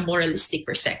rather than a moralistic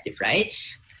perspective, right?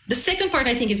 The second part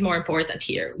I think is more important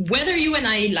here. Whether you and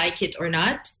I like it or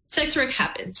not, sex work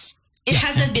happens. It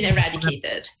hasn't been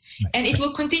eradicated. And it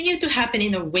will continue to happen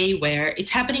in a way where it's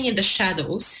happening in the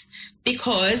shadows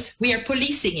because we are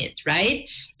policing it, right?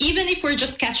 Even if we're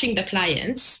just catching the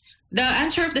clients, the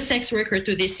answer of the sex worker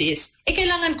to this is,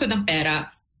 kailangan ko ng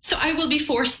pera. So I will be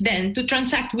forced then to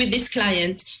transact with this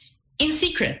client in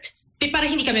secret para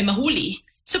hindi kami mahuli.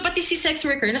 So pati si sex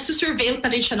worker, nasusurveil pa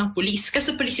rin siya ng police because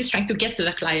the police is trying to get to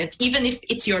the client, even if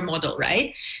it's your model,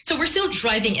 right? So we're still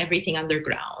driving everything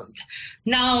underground.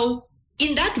 Now,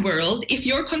 in that world, if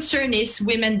your concern is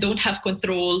women don't have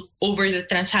control over the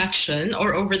transaction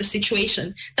or over the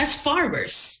situation, that's far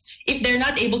worse. If they're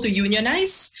not able to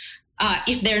unionize,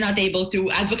 if they're not able to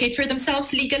advocate for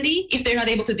themselves legally, if they're not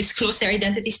able to disclose their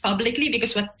identities publicly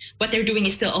because what they're doing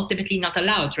is still ultimately not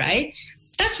allowed, right?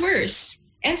 That's worse.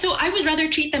 And so I would rather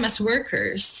treat them as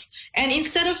workers. And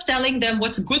instead of telling them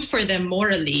what's good for them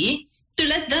morally, to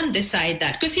let them decide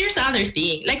that. Because here's the other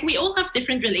thing. Like, we all have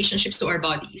different relationships to our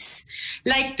bodies.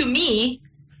 Like, to me,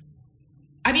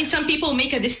 I mean, some people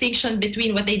make a distinction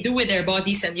between what they do with their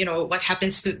bodies and, what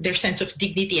happens to their sense of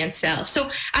dignity and self.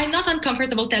 So I'm not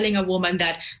uncomfortable telling a woman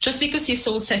that just because you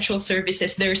sold sexual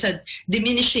services, there's a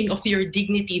diminishing of your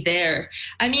dignity there.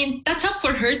 I mean, that's up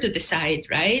for her to decide,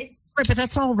 right? Right, but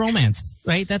that's all romance,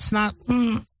 right? That's not...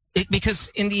 because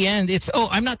in the end, it's,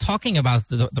 I'm not talking about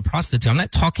the prostitute. I'm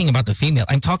not talking about the female.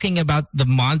 I'm talking about the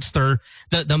monster,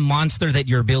 the monster that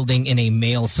you're building in a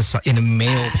male society, in a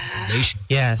male population.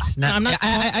 Yes.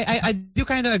 I do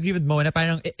kind of agree with Mo.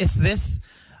 Parang, is this,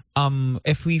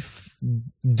 if we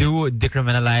do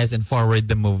decriminalize and forward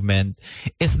the movement,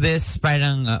 is this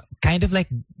parang kind of like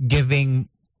giving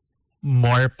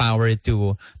more power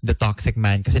to the toxic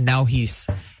man? Because now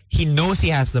he knows he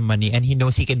has the money and he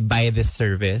knows he can buy this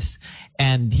service,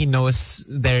 and he knows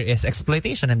there is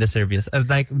exploitation in the service.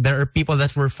 Like there are people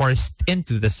that were forced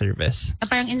into the service.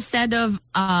 Parang instead of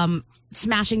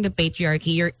smashing the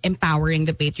patriarchy, you're empowering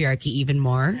the patriarchy even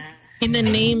more. In the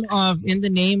name of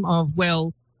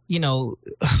well,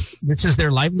 this is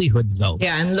their livelihood though.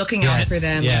 Yeah, and looking out for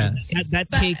them. Yeah. That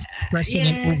takes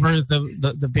precedent over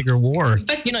the bigger war.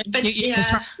 But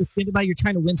you're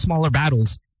trying to win smaller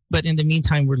battles. But in the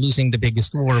meantime, we're losing the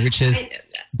biggest war, which is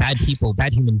bad people,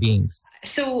 bad human beings.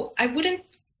 So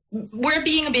we're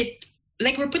being a bit,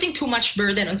 like we're putting too much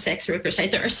burden on sex workers,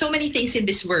 right? There are so many things in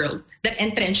this world that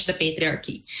entrench the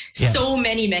patriarchy. Yes. So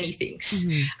many things.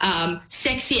 Mm-hmm.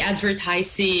 Sexy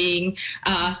advertising,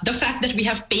 the fact that we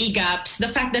have pay gaps, the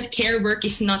fact that care work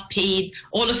is not paid,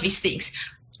 all of these things.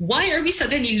 Why are we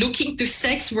suddenly looking to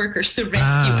sex workers to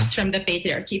rescue us from the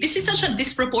patriarchy? This is such a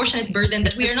disproportionate burden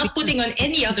that we are not putting on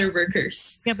any other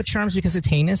workers. Yeah, but Charms, because it's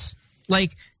heinous.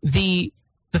 Like the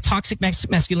toxic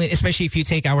masculinity, especially if you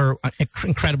take our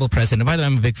incredible president. By the way,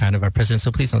 I'm a big fan of our president,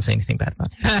 so please don't say anything bad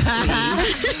about him.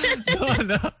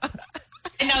 No.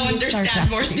 I now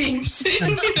understand more things.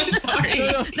 Sorry.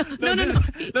 No. I know.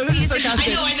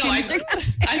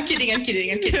 I'm kidding.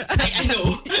 I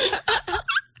know.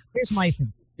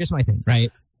 Here's my thing,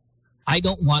 right? I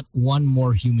don't want one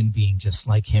more human being just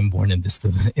like him born into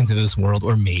this world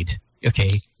or made.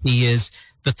 Okay, he is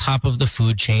the top of the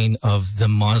food chain of the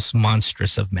most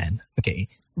monstrous of men. Okay,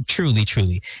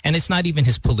 truly, and it's not even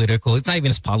his it's not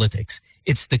even his politics.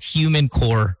 It's the human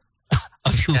core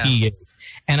of who he is,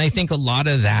 and I think a lot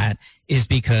of that is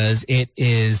because it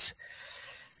is.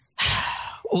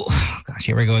 Oh gosh,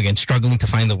 here we go again. Struggling to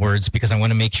find the words because I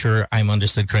want to make sure I'm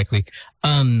understood correctly.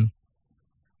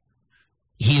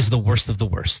 He is the worst of the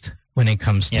worst when it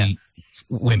comes to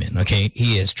women. Okay,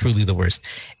 he is truly the worst,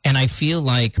 and I feel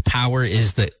like power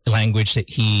is the language that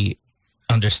he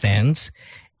understands.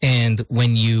 And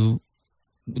when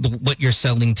what you're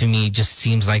selling to me just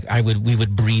seems like we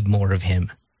would breed more of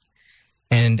him.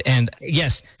 And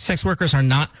yes, sex workers are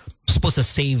not supposed to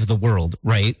save the world,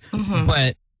 right? Mm-hmm.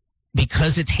 But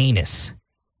because it's heinous,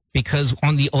 because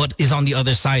on the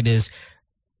other side is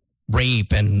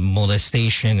rape and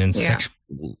molestation and sexual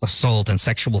assault and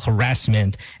sexual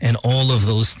harassment and all of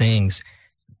those things.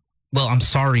 Well, I'm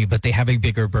sorry, but they have a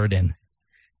bigger burden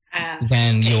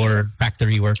than your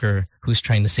factory worker who's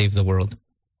trying to save the world.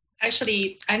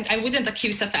 Actually, I wouldn't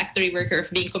accuse a factory worker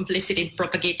of being complicit in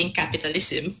propagating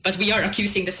capitalism, but we are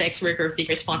accusing the sex worker of being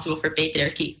responsible for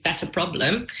patriarchy. That's a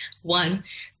problem. 1.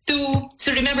 2,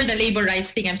 so remember the labor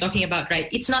rights thing I'm talking about, right?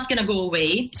 It's not going to go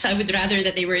away. So I would rather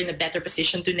that they were in a better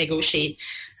position to negotiate.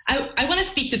 I want to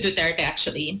speak to Duterte,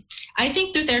 actually. I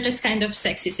think Duterte's kind of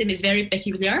sexism is very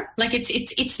peculiar. Like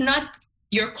it's not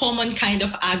your common kind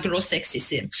of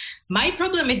agro-sexism. My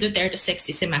problem with Duterte's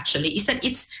sexism, actually, is that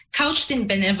it's couched in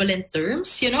benevolent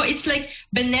terms. It's like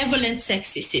benevolent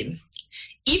sexism.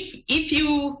 If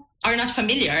you are not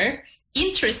familiar,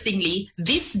 interestingly,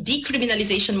 this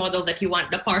decriminalization model that you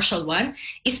want, the partial one,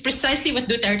 is precisely what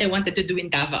Duterte wanted to do in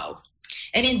Davao.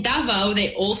 And in Davao,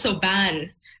 they also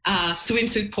ban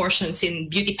swimsuit portions in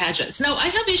beauty pageants. Now, I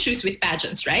have issues with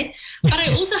pageants, right? But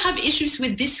I also have issues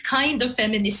with this kind of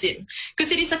feminism,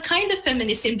 because it is a kind of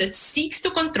feminism that seeks to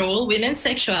control women's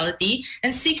sexuality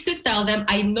and seeks to tell them,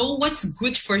 I know what's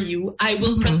good for you. I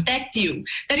will protect you.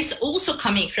 That is also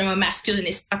coming from a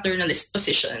masculinist, paternalist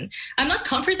position. I'm not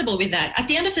comfortable with that. At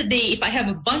the end of the day, if I have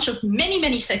a bunch of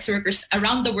many sex workers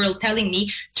around the world telling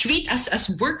me, treat us as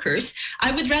workers,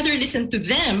 I would rather listen to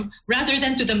them rather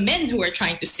than to the men who are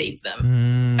trying to save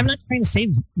them. I'm not trying to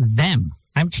save them.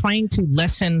 I'm trying to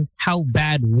lessen how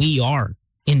bad we are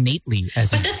innately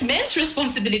as. But that's men's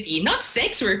responsibility, not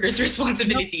sex workers'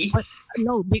 responsibility.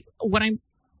 What I'm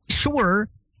sure,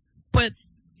 but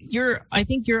I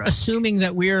think you're assuming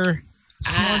that we're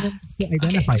to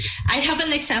identify. Okay. I have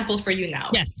an example for you now.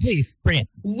 Yes, please, bring it.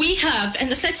 We have,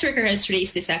 and the sex worker has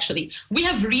raised this actually, we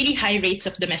have really high rates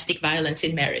of domestic violence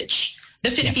in marriage.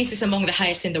 The Philippines is among the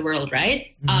highest in the world,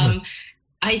 right? Mm-hmm.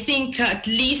 I think at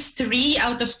least 3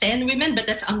 out of 10 women, but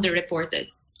that's underreported.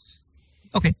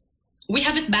 Okay. We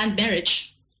haven't banned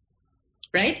marriage,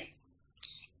 right?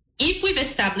 If we've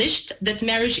established that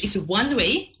marriage is one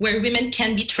way where women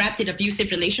can be trapped in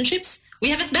abusive relationships, we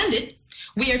haven't banned it.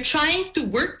 We are trying to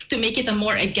work to make it a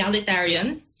more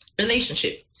egalitarian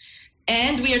relationship.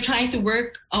 And we are trying to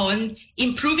work on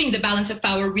improving the balance of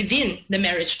power within the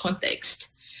marriage context.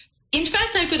 In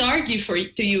fact, I could argue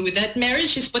to you that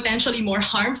marriage is potentially more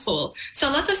harmful. So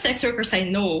a lot of sex workers I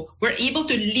know were able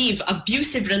to leave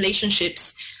abusive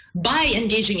relationships by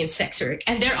engaging in sex work.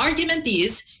 And their argument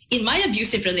is, in my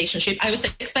abusive relationship, I was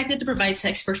expected to provide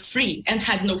sex for free and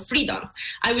had no freedom.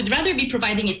 I would rather be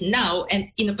providing it now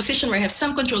and in a position where I have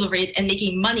some control over it and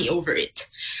making money over it.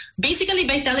 Basically,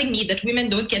 by telling me that women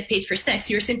don't get paid for sex,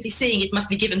 you're simply saying it must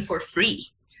be given for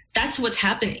free. That's what's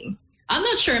happening. I'm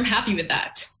not sure I'm happy with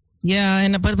that.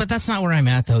 Yeah, but that's not where I'm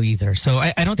at though either. So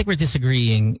I don't think we're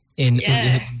disagreeing in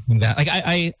that. Like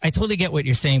I totally get what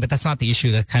you're saying, but that's not the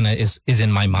issue that kind of is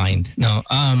in my mind. No.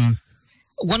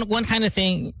 One kind of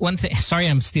thing. One thing. Sorry,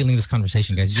 I'm stealing this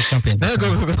conversation, guys. Just jump in. No,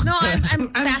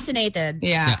 I'm fascinated.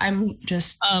 Yeah, I'm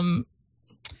just.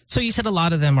 So you said a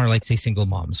lot of them are like, say, single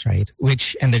moms, right?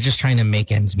 And they're just trying to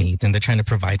make ends meet and they're trying to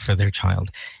provide for their child,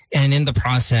 and in the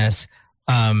process,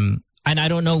 and I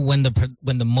don't know when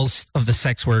the most of the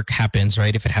sex work happens,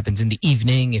 right? If it happens in the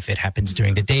evening, if it happens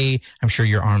during the day, I'm sure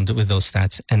you're armed with those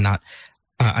stats, and I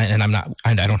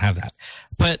don't have that.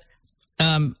 But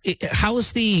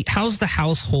how's the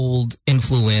household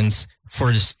influence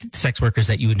for sex workers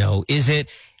that you know? Is it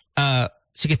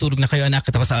sige tulog na kayo anak,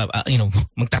 tapos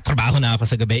magtatrabaho na ako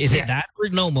sa gabi? Is it that, or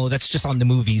no mo? That's just on the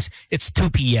movies. It's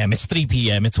 2 p.m., it's 3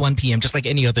 p.m., it's 1 p.m., just like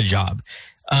any other job.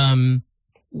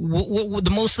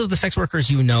 The most of the sex workers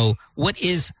you know, what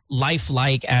is life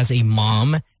like as a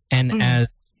mom and as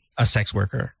a sex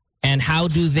worker, and how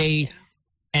do they,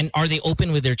 and are they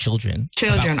open with their children?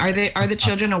 Are the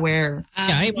children aware?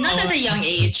 Not at a young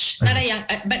age,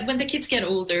 but when the kids get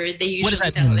older, they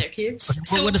usually tell their kids.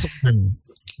 What does it mean?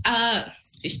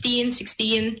 15,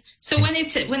 16. So when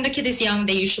the kid is young,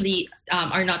 they usually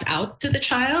are not out to the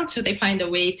child, so they find a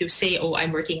way to say, "Oh,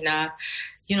 I'm working na."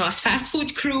 As fast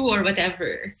food crew or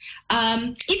whatever.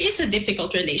 It is a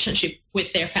difficult relationship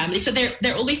with their family. So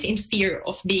they're always in fear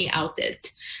of being outed.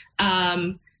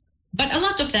 But a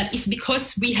lot of that is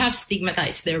because we have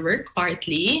stigmatized their work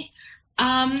partly.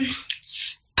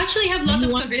 Actually have a lot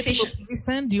of conversation.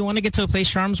 Do you want to get to a place,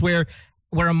 Charms, where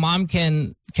a mom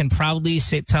can proudly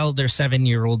tell their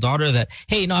 7-year-old daughter that,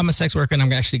 hey, I'm a sex worker and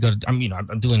I'm actually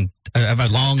I have a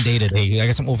long day today. I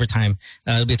got some overtime.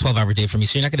 It'll be a 12-hour day for me,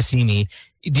 so you're not going to see me.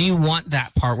 Do you want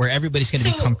that part where everybody's going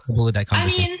to be comfortable with that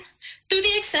conversation? To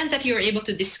the extent that you're able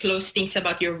to disclose things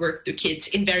about your work to kids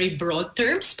in very broad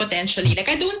terms, potentially. Like,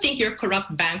 I don't think your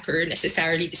corrupt banker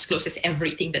necessarily discloses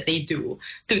everything that they do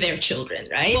to their children,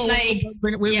 right? Well,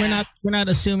 we're not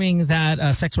assuming that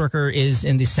a sex worker is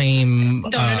in the same.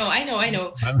 No. I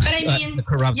know. But I mean, the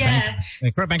corrupt bank.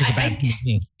 The corrupt bank is a bad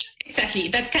thing. Exactly.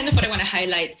 That's kind of what I want to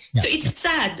highlight. Yeah. So it's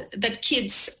sad that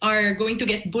kids are going to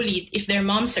get bullied if their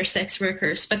moms are sex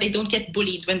workers, but they don't get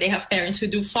bullied when they have parents who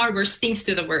do far worse things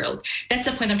to the world. That's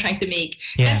the point I'm trying to make.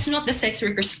 Yeah. That's not the sex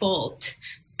worker's fault.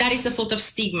 That is the fault of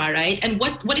stigma, right? And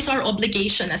what is our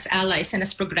obligation as allies and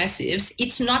as progressives?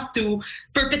 It's not to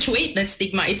perpetuate that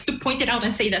stigma. It's to point it out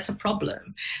and say that's a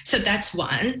problem. So that's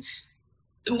one.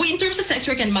 In terms of sex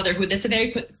work and motherhood, that's a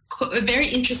very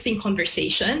interesting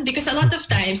conversation, because a lot of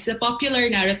times the popular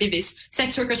narrative is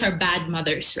sex workers are bad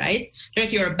mothers, right? They're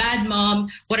like, you're a bad mom.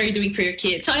 What are you doing for your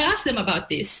kid? So I asked them about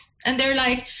this, and they're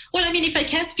like, well, I mean, if I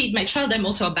can't feed my child, I'm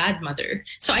also a bad mother.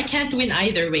 So I can't win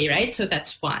either way, right? So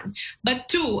that's one. But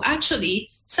two,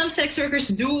 actually, some sex workers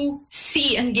do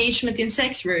see engagement in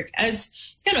sex work as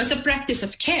as a practice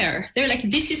of care. They're like,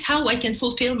 this is how I can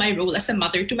fulfill my role as a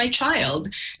mother to my child.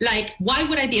 Like, why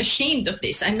would I be ashamed of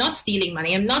this? I'm not stealing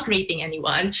money. I'm not raping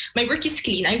anyone. My work is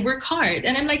clean. I work hard.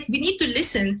 And I'm like, we need to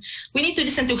listen. We need to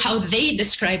listen to how they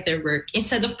describe their work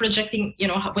instead of projecting,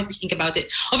 what we think about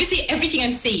it. Obviously, everything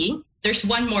I'm saying, there's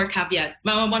one more caveat,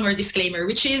 one more disclaimer,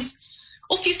 which is,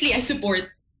 obviously, I support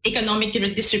economic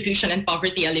redistribution and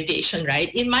poverty alleviation,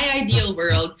 right? In my ideal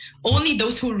world, only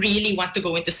those who really want to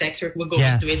go into sex work will go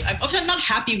into it. I'm also not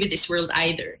happy with this world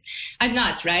either. I'm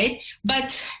not, right?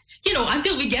 But,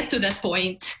 until we get to that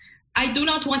point, I do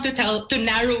not want to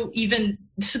narrow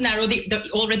the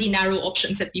already narrow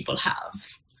options that people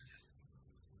have.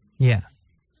 Yeah.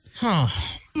 Huh.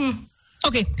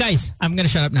 Okay, guys, I'm going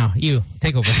to shut up now. You,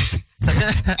 take over.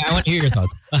 I want to hear your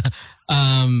thoughts.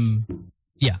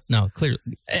 Yeah, no, clearly.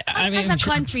 I mean, as a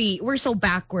country, we're so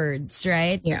backwards,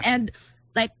 right? Yeah. And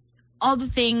like all the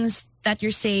things that you're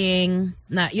saying,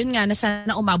 na yun nga, na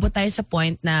sana umabot tayo sa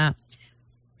point na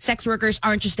sex workers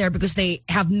aren't just there because they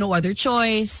have no other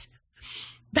choice.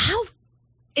 But how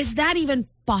is that even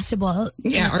possible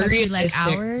in a country like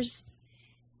ours?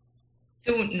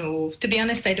 Don't know. To be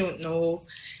honest, I don't know.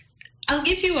 I'll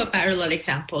give you a parallel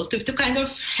example to kind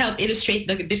of help illustrate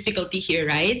the difficulty here,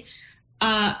 right?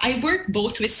 I work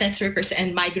both with sex workers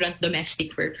and migrant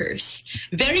domestic workers.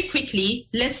 Very quickly,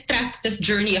 let's track the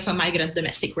journey of a migrant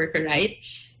domestic worker, right?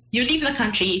 You leave the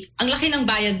country, ang laki ng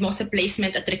bayad mo sa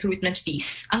placement at recruitment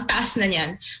fees. Ang taas na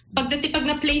niyan. Pag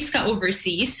na-place ka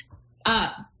overseas,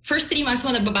 first 3 months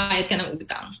mo nagbabayad ka ng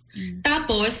utang.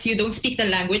 Tapos, you don't speak the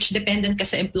language, dependent ka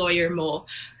sa employer mo.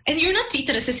 And you're not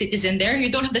treated as a citizen there. You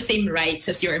don't have the same rights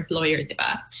as your employer, di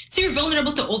ba? So you're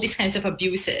vulnerable to all these kinds of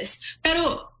abuses.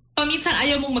 Pero, paminsan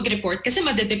ayaw mong mag-report kasi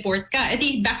madedeport ka. E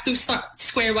di back to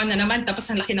square one na naman tapos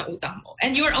ang laki ng utang mo.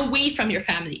 And you're away from your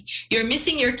family. You're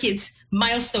missing your kids'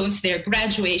 milestones, their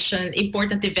graduation,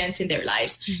 important events in their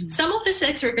lives. Some of the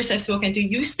sex workers I've spoken to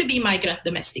used to be migrant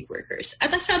domestic workers.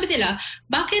 At ang sabi nila,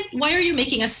 why are you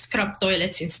making us scrub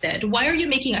toilets instead? Why are you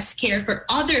making us care for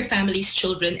other families'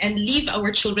 children and leave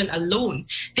our children alone?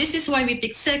 This is why we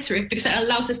pick sex work, because it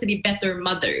allows us to be better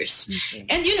mothers.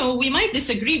 And you know, we might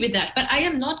disagree with that, but I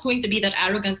am not going to be that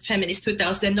arrogant feminist who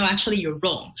tells them, no, actually you're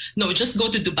wrong. No, just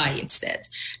go to Dubai instead.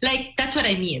 Like, that's what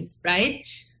I mean, right?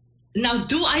 Now,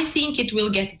 do I think it will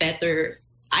get better?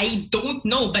 I don't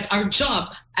know, but our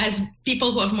job as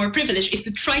people who have more privilege is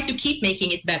to try to keep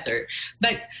making it better.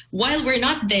 But while we're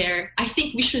not there, I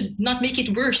think we should not make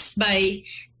it worse by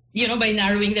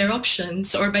narrowing their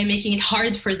options or by making it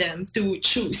hard for them to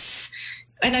choose.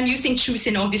 And I'm using choose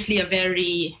in obviously a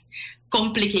very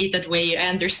complicated way, I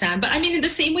understand. But I mean, in the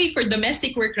same way for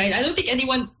domestic work, right? I don't think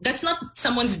that's not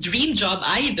someone's dream job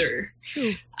either.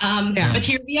 True. But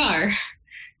here we are.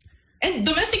 And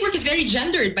domestic work is very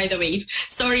gendered, by the way.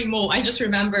 Sorry, Mo, I just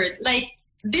remembered. Like,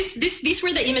 these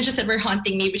were the images that were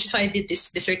haunting me, which is why I did this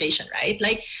dissertation, right?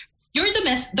 Like, your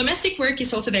domestic work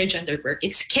is also very gendered work.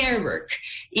 It's care work.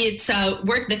 It's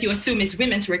work that you assume is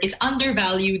women's work. It's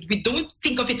undervalued. We don't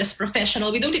think of it as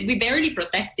professional. We barely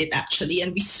protect it, actually,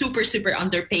 and we super, super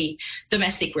underpay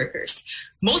domestic workers.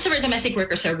 Most of our domestic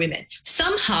workers are women.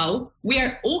 Somehow, we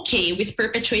are okay with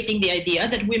perpetuating the idea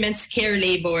that women's care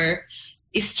labor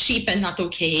is cheap and not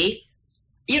okay,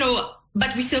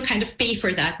 but we still kind of pay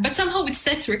for that. But somehow with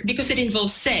sex work, because it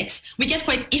involves sex, we get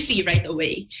quite iffy right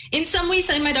away. In some ways,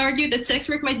 I might argue that sex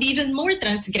work might be even more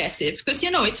transgressive because,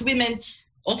 it's women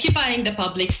occupying the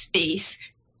public space,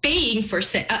 paying for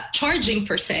charging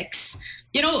for sex.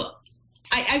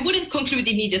 I wouldn't conclude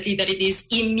immediately that it is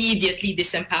immediately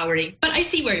disempowering, but I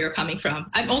see where you're coming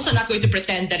from. I'm also not going to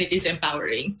pretend that it is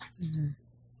empowering.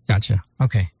 Gotcha.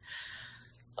 Okay.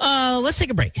 Let's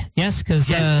take a break. Yes, because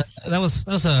that was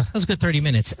a good 30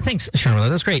 minutes. Thanks, Sharmila.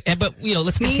 That's great. But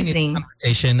let's continue the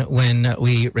conversation when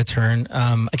we return.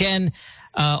 Again,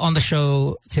 on the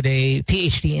show today,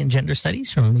 PhD in Gender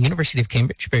Studies from the University of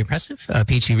Cambridge. Very impressive.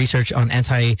 PhD research on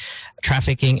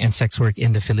anti-trafficking and sex work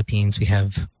in the Philippines. We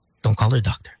have, don't call her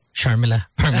doctor, Sharmila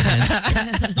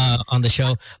Parmanan on the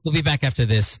show. We'll be back after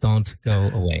this. Don't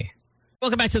go away.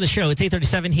 Welcome back to the show. It's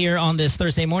 8:37 here on this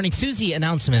Thursday morning. Susie,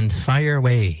 announcement. Fire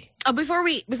away. Before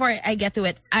I get to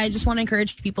it, I just want to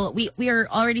encourage people. We are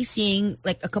already seeing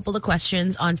like a couple of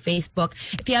questions on Facebook.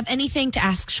 If you have anything to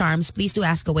ask Sharms, please do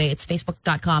ask away. It's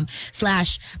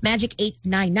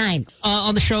facebook.com/magic899.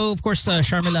 On the show, of course,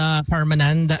 Sharmila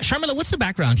Parmanan. Sharmila, what's the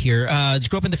background here? Did you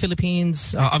grow up in the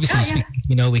Philippines? Obviously, you speak,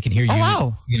 we can hear you. Oh,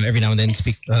 wow. Every now and then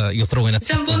speak. You'll throw in a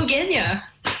Zamboangueña.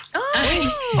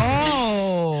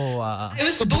 I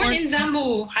was born in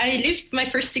Zambo. I lived my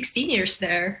first 16 years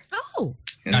there. Oh.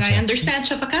 And gotcha. I understand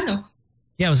Chavacano.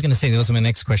 Yeah, I was going to say, that was my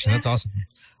next question. That's awesome.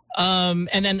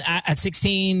 And then at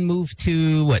 16, moved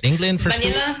to what, England for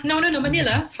Manila? school? No,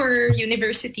 Manila for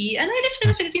university. And I lived in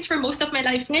the Philippines for most of my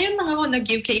life. Ngayon lang ako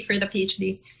nag-UK for the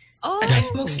PhD. Oh. But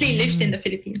I've mostly lived in the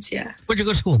Philippines, yeah. Where'd you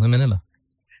go to school in Manila?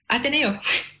 Ateneo.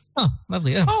 Oh,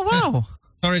 lovely. Yeah. Oh, wow.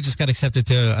 Nora just got accepted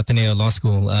to Ateneo Law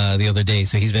School the other day,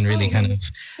 so he's been really kind of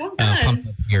pumped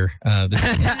up here.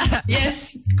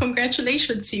 Yes,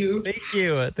 congratulations, you.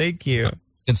 Thank you.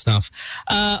 Good stuff.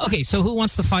 Okay, so who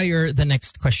wants to fire the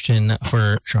next question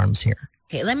for Sharms here?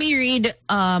 Okay, let me read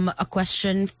a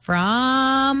question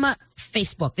from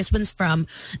Facebook. This one's from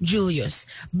Julius.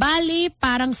 Bali,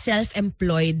 parang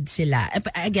self-employed sila.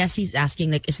 I guess he's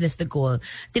asking, like, is this the goal?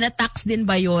 Tinatax din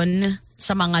ba yun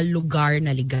sa mga lugar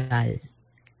na legal?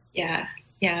 Yeah.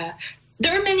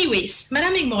 There are many ways.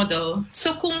 Maraming model.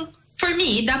 So for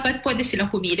me, dapat pwede silang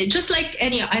humili. Just like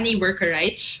any worker,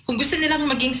 right? Kung gusto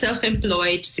nilang maging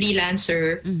self-employed,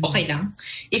 freelancer, okay lang.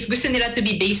 If gusto nila to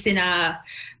be based in a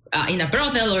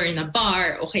brothel or in a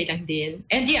bar, okay lang din.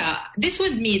 And yeah, this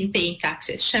would mean paying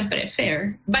taxes. Syempre,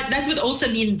 fair. But that would also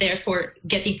mean, therefore,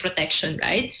 getting protection,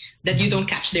 right? That you don't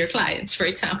catch their clients, for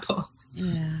example.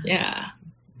 Yeah.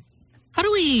 How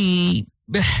do we...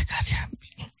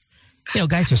 God,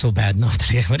 guys are so bad. No,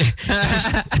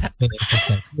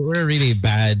 we're really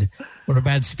bad. We're a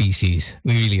bad species.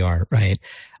 We really are, right?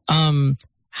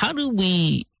 How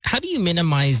do you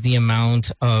minimize the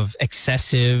amount of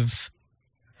excessive...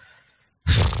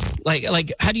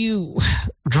 Like how do you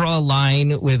draw a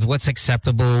line with what's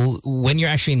acceptable when you're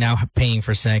actually now paying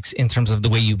for sex in terms of the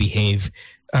way you behave?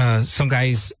 Some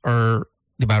guys are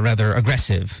rather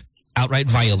aggressive, outright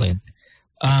violent.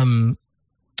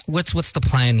 What's the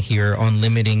plan here on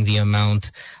limiting the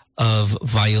amount of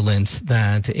violence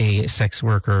that a sex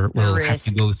worker will have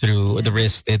to go through, the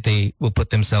risk that they will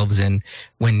put themselves in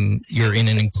when you're in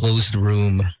an enclosed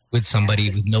room with somebody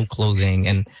with no clothing?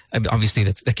 And obviously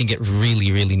that can get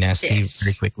really, really nasty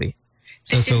very quickly.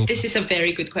 This is a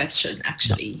very good question,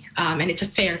 actually. And it's a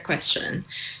fair question.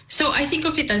 So I think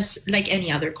of it as like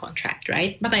any other contract,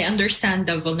 right? But I understand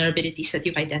the vulnerabilities that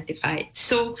you've identified.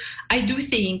 So I do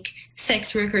think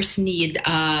sex workers need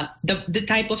the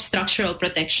type of structural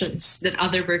protections that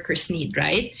other workers need,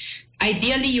 right?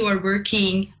 Ideally, you are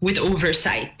working with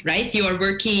oversight, right? You are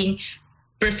working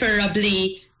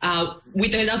preferably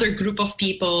with another group of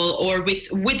people, or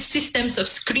with systems of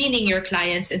screening your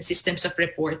clients and systems of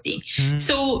reporting.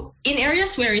 So in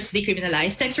areas where it's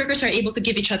decriminalized, sex workers are able to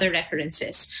give each other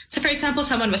references. So for example,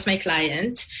 someone was my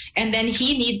client and then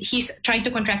he's trying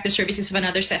to contract the services of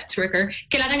another sex worker.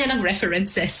 Kailangan niya ng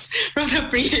references from the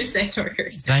previous sex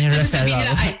workers. So sasabihin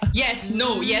nila, yes,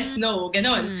 no,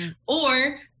 ganon.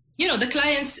 Or, the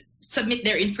clients submit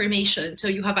their information, so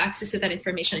you have access to that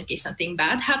information in case something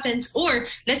bad happens. Or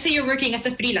let's say you're working as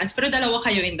a freelance pero dalawa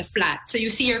kayo in the flat, so you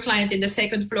see your client in the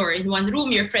second floor in one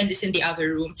room, your friend is in the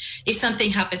other room. If something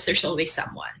happens, there's always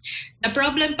someone. The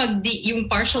problem pag yung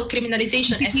partial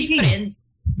criminalization, si friend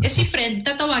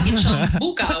tatawagin siyang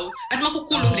bukaw at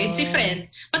makukulong rin si friend,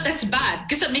 but that's bad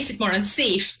because that makes it more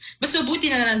unsafe. Mas mabuti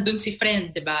na nandun si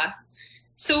friend, diba?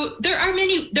 So there are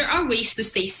ways to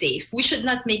stay safe. We should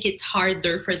not make it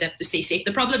harder for them to stay safe.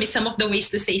 The problem is some of the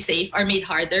ways to stay safe are made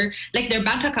harder, like their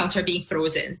bank accounts are being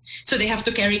frozen. So they have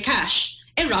to carry cash.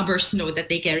 And robbers know that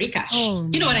they carry cash.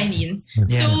 You know what I mean?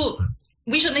 Yeah. So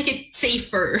we should make it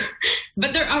safer.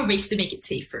 But there are ways to make it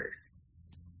safer.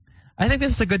 I think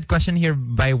this is a good question here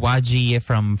by Waji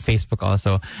from Facebook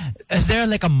also. Is there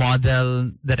like a model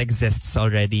that exists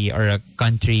already, or a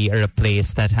country or a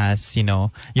place that has, your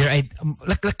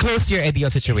like close to your ideal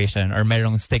situation, or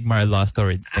merong stigma or laws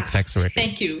towards like sex work?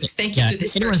 Thank you to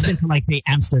this person. Been to like say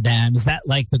Amsterdam. Is that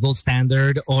like the gold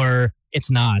standard, or it's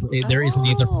not? There is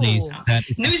another place that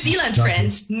is New Zealand,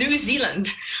 friends. New Zealand.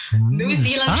 New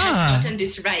Zealand has gotten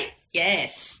this right.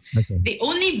 Yes. Okay.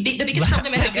 The biggest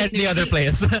problem I have with the other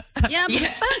place. Yeah.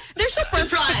 They're so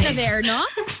perfect there, no?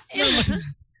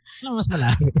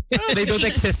 They don't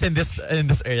exist in this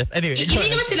earth. Anyway. Hindi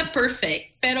naman sila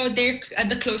perfect, pero they're at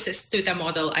the closest to the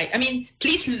model. I mean,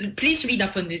 please read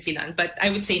up on New Zealand, but I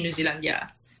would say New Zealand, yeah.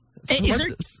 So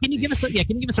can you give us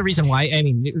a reason why? I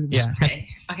mean,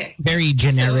 okay. Very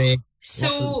generic.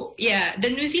 So, the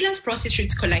New Zealand's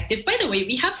Prostitutes Collective, by the way,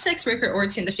 we have sex worker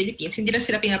orgs in the Philippines. Hindi lang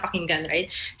sila pinapakinggan, right?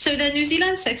 So the New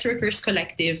Zealand Sex Workers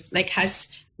Collective has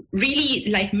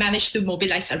really managed to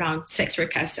mobilize around sex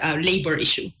work as a labor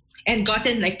issue and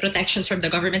gotten protections from the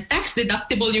government. Tax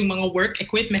deductible yung mga work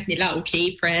equipment nila,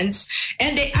 okay, friends?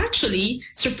 And they actually,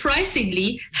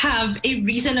 surprisingly, have a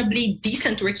reasonably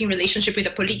decent working relationship with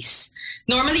the police.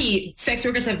 Normally, sex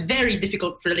workers have very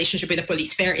difficult relationship with the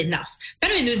police, fair enough.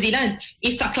 Pero in New Zealand,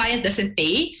 if a client doesn't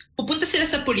pay, pupunta sila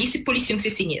sa police, si police yung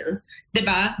sisingil.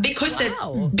 Diba?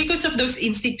 Because of those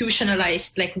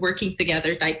institutionalized working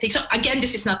together type things. So again,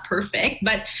 this is not perfect,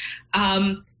 but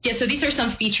so these are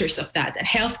some features of that.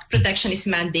 Health protection is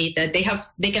mandated.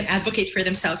 They can advocate for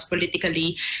themselves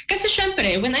politically. Kasi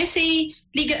syempre, when I say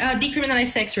decriminalize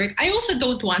sex work, I also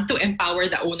don't want to empower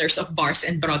the owners of bars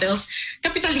and brothels.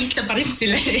 Kapitalista pa rin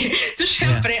sila eh. So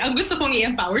syempre, ang gusto kong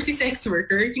i-empower si sex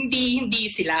worker, hindi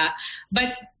sila.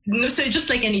 But so just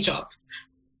like any job.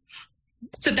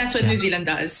 So that's what New Zealand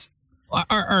does.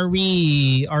 Are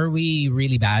we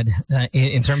really bad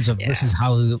in terms of this is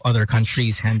how other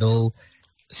countries handle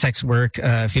sex work?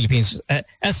 Philippines,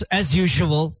 as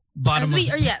usual,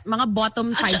 mga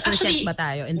bottom 5% actually, ba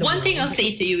tayo in the one world? thing I'll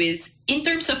say to you is, in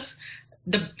terms of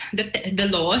the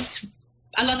laws,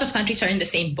 a lot of countries are in the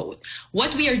same boat.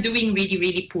 What we are doing really,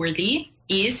 really poorly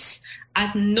is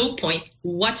at no point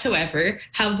whatsoever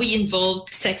have we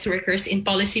involved sex workers in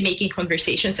policy-making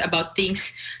conversations about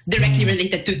things directly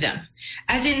related to them.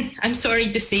 As in, I'm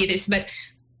sorry to say this, but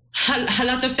a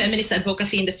lot of feminist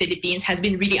advocacy in the Philippines has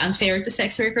been really unfair to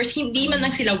sex workers. Hindi man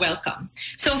lang sila welcome.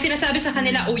 So, ang sinasabi sa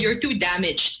kanila, oh, you're too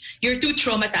damaged, you're too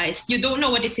traumatized, you don't know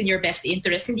what is in your best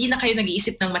interest, hindi na kayo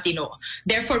nag-iisip ng matino.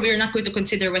 Therefore, we're not going to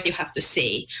consider what you have to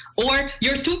say. Or,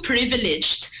 you're too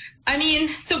privileged. I mean,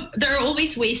 so there are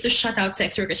always ways to shut out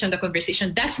sex workers from the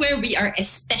conversation. That's where we are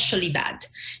especially bad.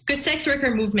 Because sex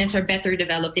worker movements are better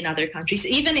developed in other countries,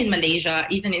 even in Malaysia,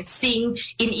 even in Sing,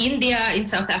 in India, in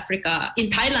South Africa, in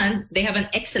Thailand, they have an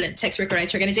excellent sex worker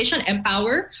rights organization,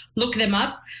 Empower, look them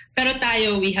up. Pero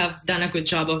tayo, we have done a good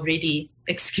job of really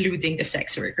excluding the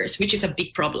sex workers, which is a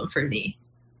big problem for me.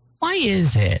 Why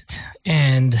is it?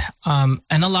 And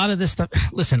a lot of this stuff.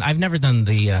 Listen, I've never done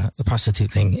the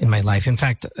prostitute thing in my life. In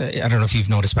fact, I don't know if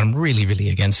you've noticed, but I'm really, really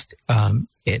against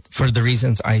it for the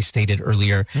reasons I stated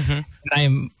earlier.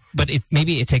 But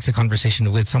maybe it takes a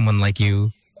conversation with someone like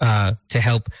you to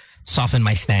help soften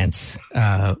my stance.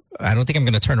 I don't think I'm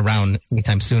going to turn around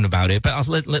anytime soon about it. But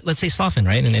let's say soften,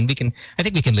 right? And then I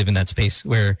think we can live in that space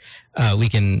where we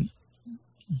can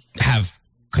have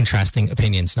contrasting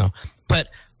opinions. No, but.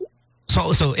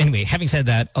 So anyway, having said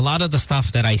that, a lot of the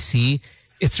stuff that I see,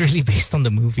 it's really based on the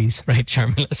movies, right,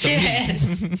 Sharmila? So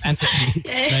yes. Fantasy,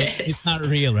 right? It's not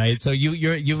real, right? So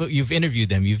you've interviewed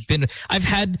them. We've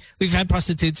had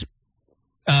prostitutes,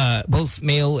 both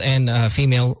male and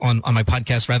female, on my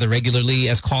podcast rather regularly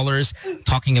as callers,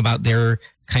 talking about their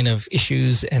kind of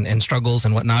issues and struggles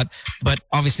and whatnot. But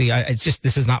obviously,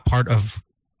 this is not part of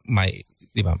my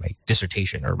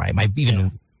dissertation or my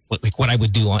even what I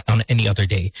would do on any other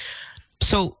day.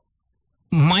 So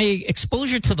my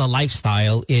exposure to the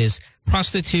lifestyle is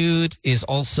prostitute is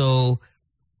also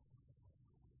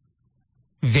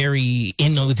very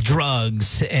in with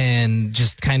drugs and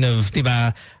just kind of,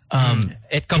 diba,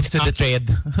 it comes to the trade.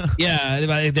 Yeah,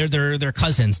 they're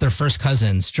cousins, they're first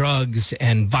cousins, drugs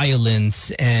and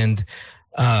violence and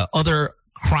other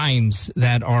crimes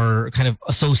that are kind of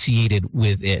associated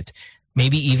with it.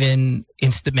 Maybe even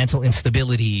mental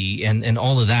instability and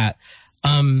all of that.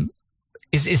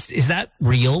 Is that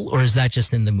real, or is that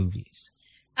just in the movies?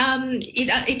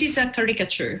 It is a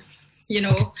caricature,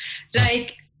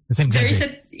 like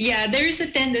there is a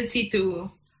tendency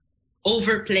to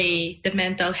overplay the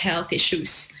mental health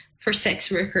issues for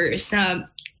sex workers,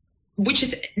 which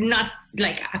is not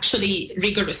like actually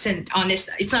rigorous and honest.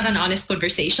 It's not an honest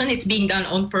conversation. It's being done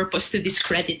on purpose to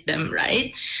discredit them,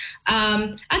 right?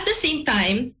 At the same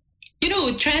time,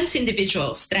 trans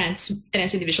individuals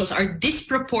are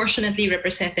disproportionately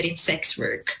represented in sex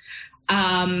work.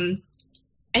 And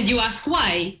you ask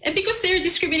why? And because they're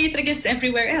discriminated against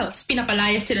everywhere else.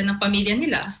 Pinapalaya sila ng pamilya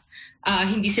nila.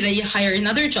 Hindi sila hire in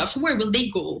other jobs. Where will they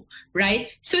go, right?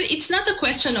 So it's not a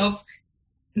question of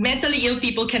mentally ill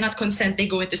people cannot consent, they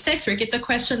go into sex work. It's a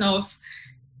question of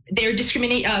they're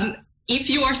discriminated. If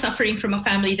you are suffering from a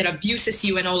family that abuses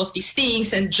you and all of these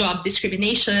things and job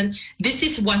discrimination, this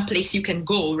is one place you can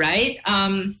go, right?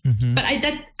 But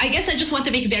I guess I just want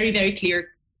to make very, very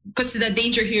clear, because the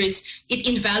danger here is it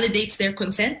invalidates their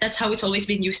consent. That's how it's always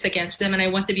been used against them, and I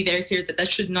want to be very clear that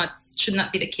should not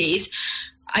be the case.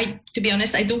 To be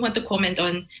honest, I don't want to comment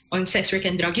on sex work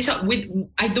and drug use.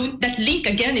 That link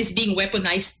again is being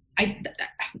weaponized.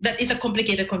 That is a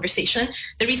complicated conversation.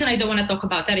 The reason I don't want to talk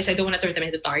about that is I don't want to turn them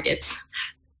into targets,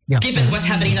 given what's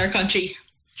happening in our country.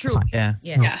 True. Yeah.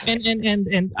 Yes.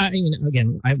 And I mean,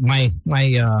 again, my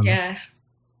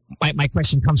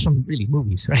question comes from really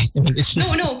movies, right? I mean, it's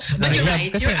just no, but you're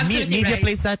right. You're absolutely media right.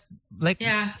 plays that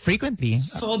frequently.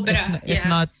 Sobra. If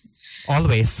not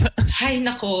always. Hi,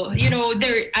 nako.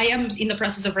 I am in the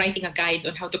process of writing a guide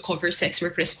on how to cover sex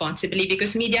work responsibly,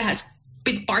 because media has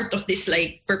been part of this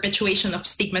perpetuation of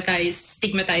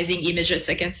stigmatizing images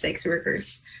against sex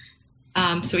workers.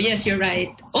 So yes, you're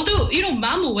right. Although,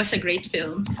 Mamu was a great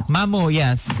film. Mamu,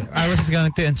 yes. I was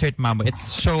going to insert Mamu.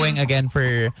 It's showing again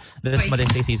for this Mother's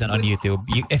Day season on YouTube.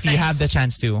 If you have the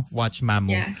chance to watch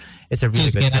Mamu, it's a really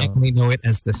good film. I only know it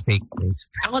as the steak place.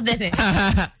 Ako din eh.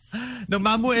 No,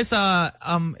 Mamu is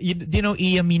you know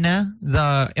Iya Mina,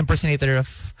 the impersonator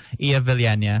of Iya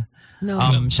Villania. No.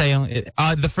 Siya yung,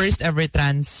 the first ever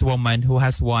trans woman who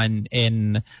has won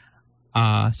in,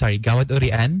 Gawad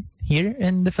Urian here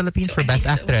in the Philippines So for I Best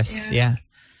think so, Actress. yeah. Yeah.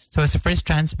 So it's the first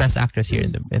trans Best Actress here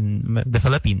in the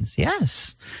Philippines.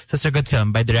 Yes. So it's a good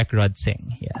film by Direk Rod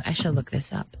Singh. Yes. I shall look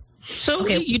this up. So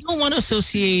you don't want to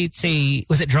associate, say,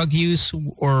 was it drug use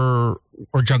or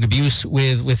drug abuse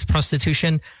with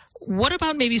prostitution? What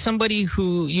about maybe somebody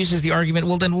who uses the argument,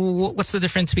 well, then what's the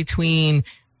difference between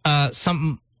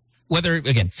whether,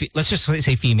 again, let's just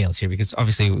say females here, because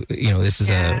obviously, this is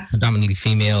a predominantly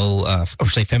female, or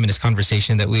say feminist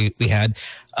conversation that we had.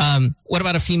 What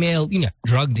about a female,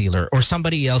 drug dealer or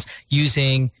somebody else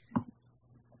using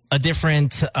a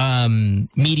different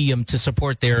medium to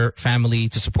support their family,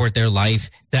 to support their life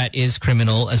that is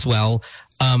criminal as well?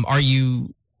 Are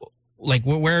you, like,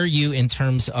 where are you in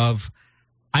terms of,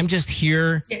 I'm just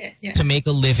here to make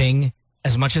a living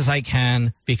as much as I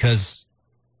can because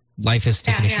life is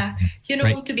taking a shit.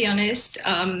 Right? To be honest,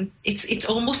 it's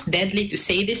almost deadly to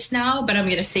say this now, but I'm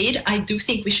going to say it. I do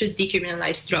think we should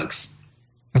decriminalize drugs.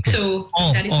 Okay. So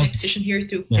that is my position here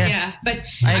too. Yes. Yeah, but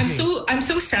I'm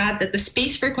so sad that the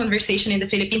space for conversation in the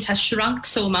Philippines has shrunk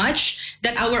so much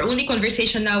that our only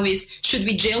conversation now is, should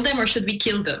we jail them or should we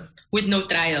kill them with no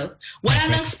trial? Wala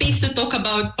nang space to talk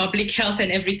about public health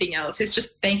and everything else. It's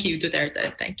just, thank you,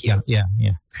 Duterte. Thank you. Yeah.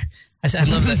 I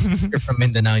love that you're from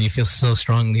Mindanao and you feel so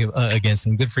strongly against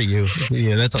them. Good for you.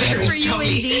 Yeah, that's good for you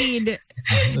indeed.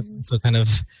 So kind of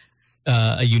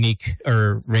a unique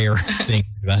or rare thing.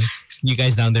 Right? You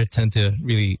guys down there tend to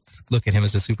really look at him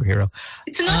as a superhero.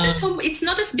 It's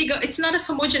not as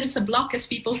homogeneous a block as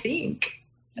people think.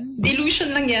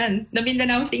 Illusion lang yan. The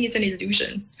Mindanao thing is an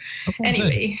illusion. Okay,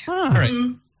 anyway. All right.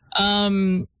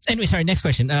 Anyway, sorry, next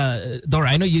question. Dora,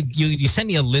 I know you sent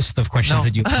me a list of questions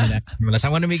that you had. I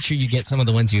want to make sure you get some of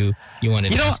the ones you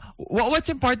wanted to ask. What's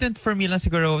important for me lang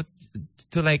siguro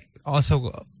to like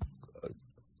also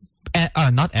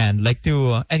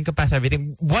to encompass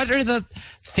everything. What are the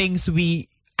things we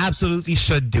absolutely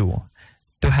should do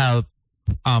to help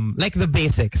like the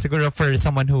basics siguro for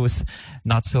someone who's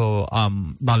not so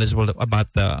knowledgeable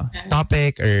about the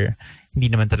topic or hindi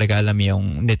naman talaga alam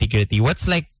yung nitty-gritty?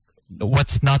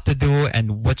 What's not to do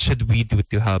and what should we do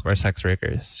to help our sex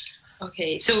workers?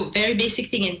 Okay, so very basic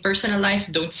thing in personal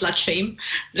life, don't slut shame.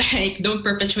 Like, don't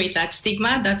perpetuate that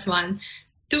stigma. That's one.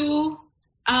 Two,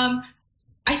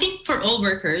 I think for all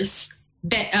workers,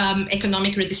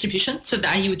 economic redistribution, so the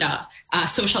ayuda,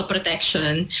 social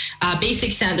protection,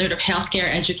 basic standard of healthcare,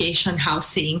 education,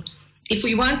 housing. If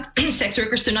we want sex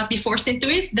workers to not be forced into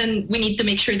it, then we need to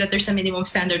make sure that there's a minimum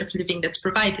standard of living that's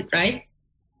provided, right?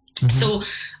 Mm-hmm. So,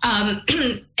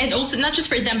 and also not just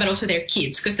for them, but also their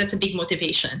kids, because that's a big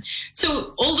motivation.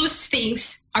 So all those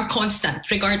things are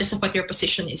constant, regardless of what your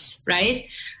position is, right?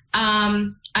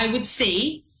 I would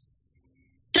say,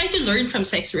 try to learn from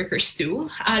sex workers too.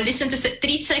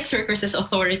 Treat sex workers as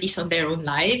authorities on their own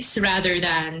lives rather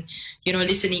than,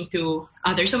 listening to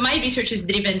others. So my research is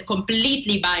driven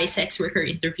completely by sex worker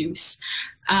interviews.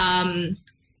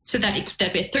 So that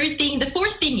be a third thing. The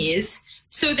fourth thing is,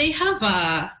 so they have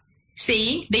a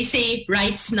saying, they say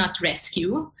rights, not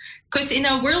rescue. Because in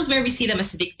a world where we see them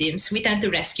as victims, we tend to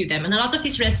rescue them. And a lot of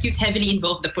these rescues heavily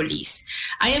involve the police.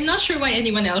 I am not sure why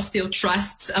anyone else still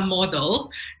trusts a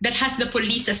model that has the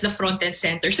police as the front and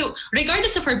center. So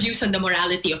regardless of our views on the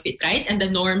morality of it, right? And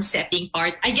the norm setting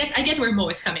part, I get where Mo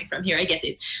is coming from here. I get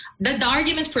it. The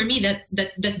argument for me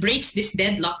that breaks this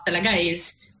deadlock talaga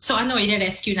is, so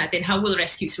i-rescue natin? How will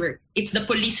rescues work? It's the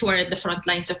police who are at the front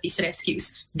lines of these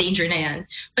rescues. Danger na yan.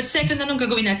 But second, anong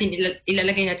gagawin natin?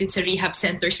 Ilalagay natin sa rehab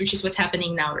centers, which is what's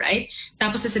happening now, right?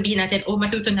 Tapos sasabihin natin,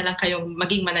 matuto na lang kayong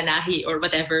maging mananahi or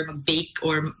whatever, mag-bake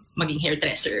or maging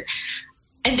hairdresser.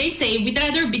 And they say, we'd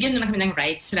rather bigyan na lang kami ng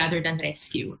rights rather than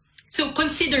rescue. So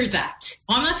consider that.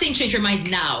 I'm not saying change your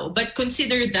mind now, but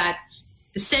consider that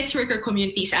the sex worker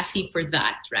community is asking for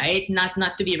that, right? Not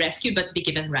to be rescued, but to be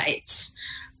given rights.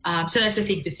 So that's the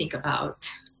thing to think about.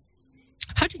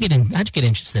 How'd you get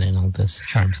interested in all this,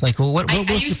 Charms? Like, what I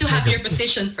used to have your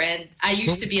position, friend. I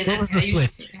used to be an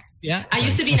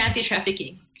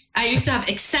anti-trafficking. I used to have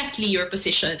exactly your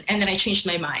position, and then I changed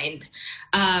my mind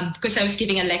because I was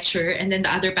giving a lecture, and then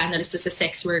the other panelist was a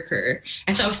sex worker,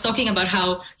 and so I was talking about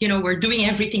how we're doing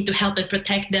everything to help and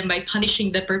protect them by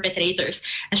punishing the perpetrators.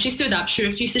 And she stood up, she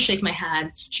refused to shake my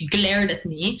hand, she glared at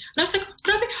me, and I was like,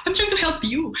 I'm trying to help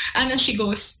you. And then she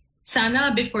goes,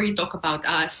 "Sana before you talk about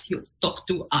us, you talk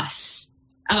to us.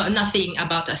 Nothing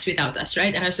about us without us,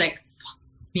 right?" And I was like, "Fuck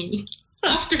me."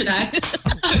 After that,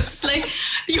 I was just like,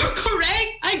 "You're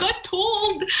correct. I I got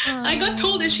told. I got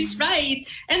told that she's right.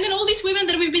 And then all these women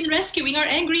that we've been rescuing are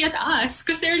angry at us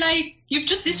because they're like, you've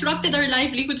just disrupted our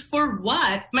livelihood for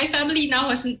what? My family now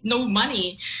has no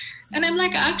money. And I'm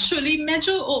like, actually,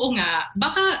 medyo oo nga.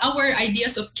 Baka our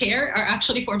ideas of care are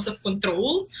actually forms of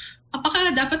control.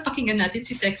 Baka dapat pakinggan natin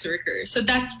si sex worker. So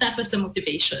that was the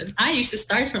motivation. I used to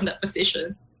start from that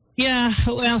position. Yeah,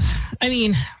 well, I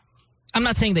mean, I'm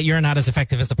not saying that you're not as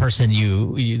effective as the person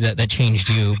that changed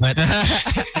you, but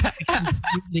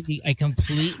I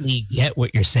completely get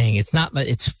what you're saying. It's not that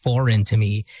it's foreign to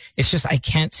me. It's just I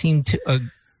can't seem to.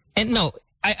 And no,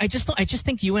 I just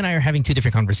think you and I are having two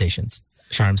different conversations,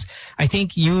 Charms. I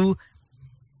think you,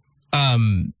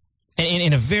 in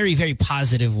a very, very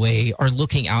positive way, are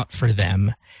looking out for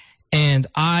them, and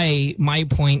my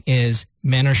point is,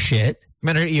 men are shit.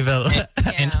 Men are evil.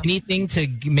 And anything to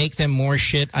make them more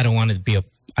shit, I don't want to be You're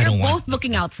both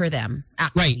looking out for them,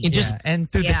 actually. Right.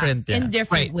 And two different. Yeah. In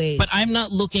different ways. But I'm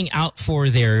not looking out for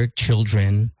their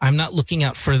children. I'm not looking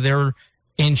out for their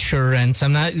insurance.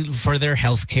 I'm not for their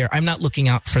health care. I'm not looking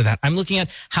out for that. I'm looking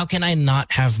at how can I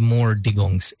not have more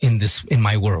digongs in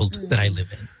my world that I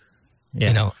live in. Yeah.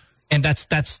 You know? And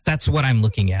that's what I'm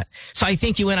looking at. So I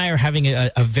think you and I are having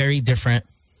a very different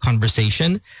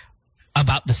conversation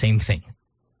about the same thing.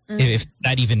 If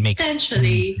that even makes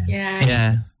potentially,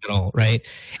 yeah, at all, right?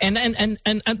 And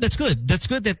that's good. That's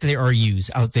good that there are yous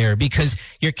out there because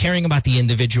you're caring about the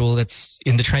individual that's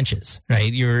in the trenches,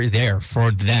 right? You're there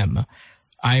for them.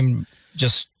 I'm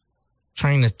just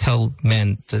trying to tell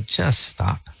men to just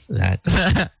stop that.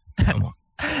 Come on,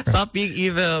 right? Stop being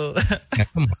evil. Yeah,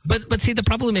 come on. But see, the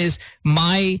problem is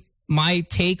my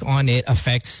take on it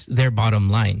affects their bottom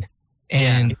line,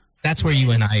 and. That's where you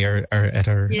and I are at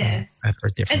our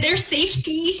difference. And their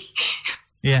safety.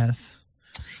 Yes.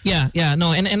 Yeah,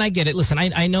 no, and I get it. Listen,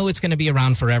 I know it's going to be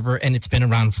around forever, and it's been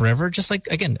around forever. Just like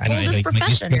again, I know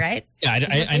profession, right?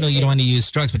 Yeah, I know you don't want to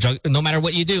use drugs, but no matter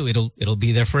what you do, it'll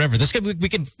be there forever. We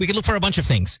can look for a bunch of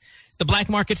things. The black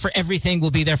market for everything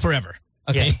will be there forever.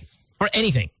 Okay, yes. For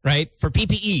anything, right? For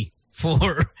PPE.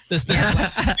 For this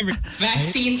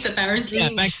vaccines, apparently. Yeah,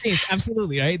 vaccines,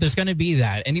 absolutely, right? There's going to be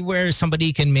that. Anywhere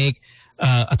somebody can make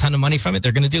a ton of money from it,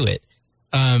 they're going to do it.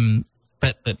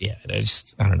 But yeah, I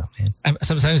don't know, man.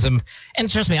 Sometimes and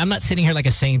trust me, I'm not sitting here like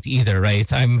a saint either,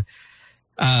 right? I'm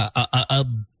a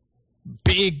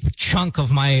big chunk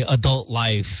of my adult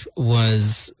life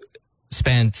was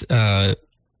spent kind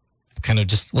of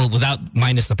just, well, without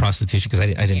minus the prostitution because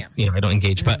I didn't, I don't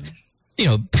engage, but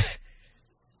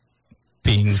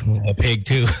being a pig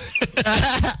too.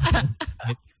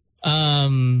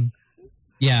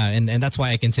 Yeah, and that's why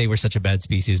I can say we're such a bad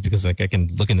species because like I can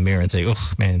look in the mirror and say,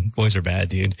 oh man, boys are bad,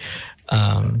 dude.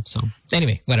 So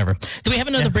anyway, whatever. Do we have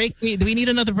another break? Do we need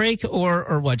another break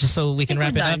or what? Just so we can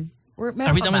wrap it up.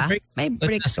 Are we done with break? May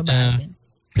break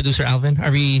Producer Alvin,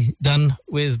 are we done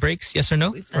with breaks? Yes or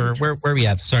no? Or where are we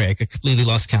at? Sorry, I completely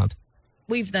lost count.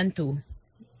 We've done two.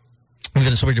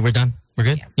 So we're done? We're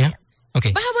good? Yeah?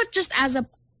 Okay. But how about just as a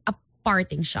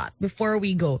parting shot before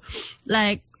we go?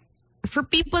 Like, for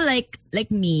people like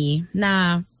me,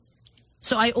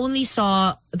 so I only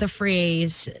saw the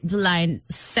line,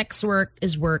 sex work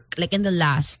is work, like in the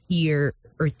last year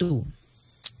or two.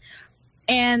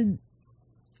 And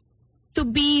to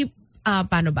be,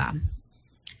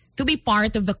 to be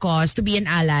part of the cause, to be an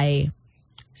ally,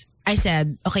 I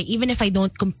said, okay, even if I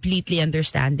don't completely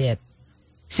understand it,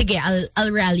 sige,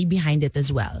 I'll rally behind it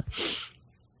as well.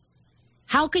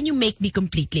 How can you make me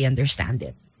completely understand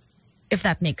it? If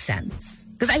that makes sense.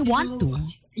 Because I want to.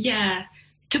 Yeah.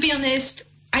 To be honest,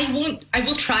 I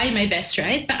will try my best,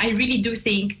 right? But I really do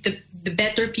think the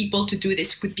better people to do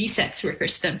this would be sex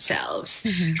workers themselves.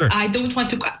 Mm-hmm. Sure. I don't want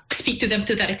to speak to them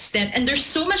to that extent. And there's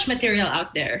so much material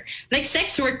out there. Like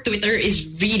sex work Twitter is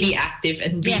really active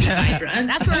and really vibrant.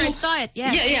 That's where I saw it.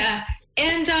 Yeah. Yeah.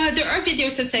 And there are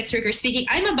videos of sex workers speaking.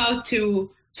 I'm about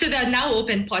to, so the Now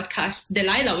Open podcast,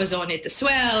 Delilah was on it as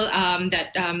well,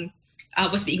 that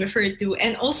was being referred to.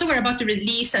 And also we're about to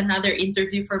release another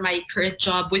interview for my current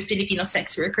job with Filipino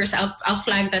sex workers. I'll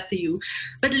flag that to you.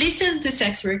 But listen to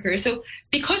sex workers. So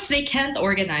because they can't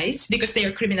organize, because they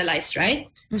are criminalized, right?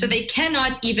 Mm-hmm. So they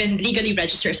cannot even legally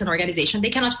register as an organization. They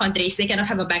cannot fundraise. They cannot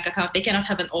have a bank account. They cannot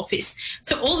have an office.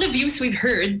 So all the views we've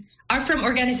heard are from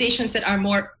organizations that are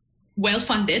more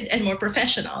well-funded and more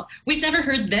professional. We've never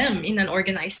heard them in an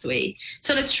organized way.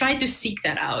 So let's try to seek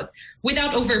that out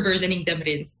without overburdening them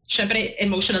rin. Syempre,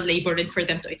 emotional labor rin for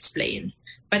them to explain.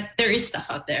 But there is stuff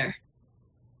out there.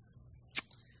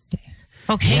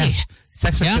 Okay. Yeah.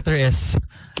 Sex work Twitter is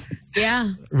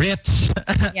rich.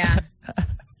 Yeah.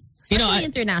 Especially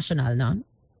international, no?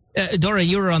 Dora,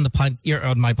 you were on you're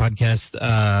on my podcast,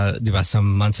 diba,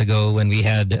 some months ago when we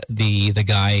had the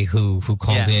guy who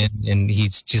called in, and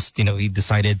he's just, he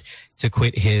decided to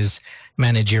quit his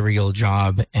managerial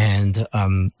job and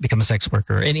become a sex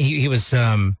worker. And he was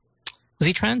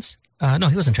he trans? No,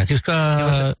 he wasn't trans. He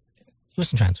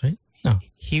wasn't trans, right? No.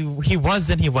 He was,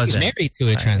 then he wasn't. He was married to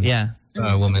a trans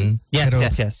woman.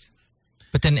 Yes.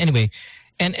 But then anyway,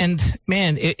 and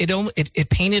man, it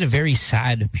painted a very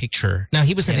sad picture. Now,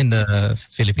 he wasn't in the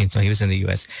Philippines, so he was in the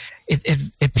US.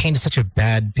 It painted such a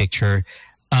bad picture.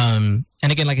 And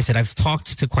again, like I said, I've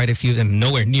talked to quite a few of them,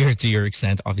 nowhere near to your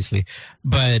extent, obviously.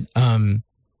 But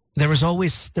there was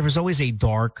always a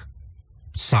dark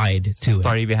side to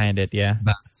story behind it, yeah.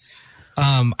 But,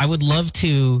 I would love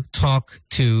to talk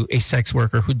to a sex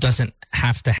worker who didn't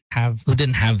have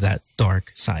that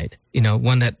dark side.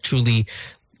 One that truly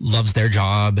loves their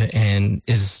job and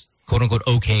is quote unquote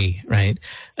okay, right?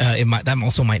 That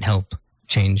also might help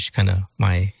change kind of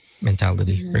my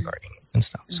mentality regarding and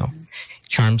stuff. So,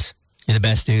 Charms, you're the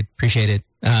best, dude. Appreciate it.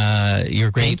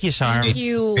 You're great. Thank you, Charms. Thank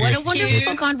you. What a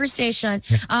wonderful conversation.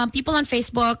 People on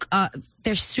Facebook,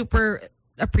 they're super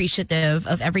appreciative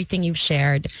of everything you've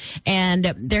shared,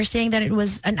 and they're saying that it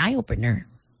was an eye-opener.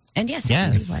 And yes, it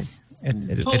really was.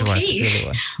 It was. It really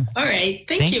was. All right.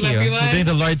 Thank you, everyone. You're doing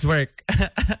the Lord's work.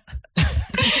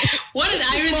 What an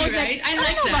irony, right? I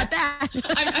like about that.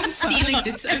 I'm stealing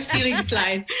this. I'm stealing this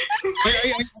line.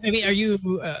 Are you?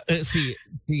 See,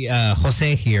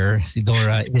 Jose here. See,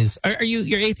 Dora is. Are you?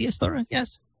 You're atheist, Dora?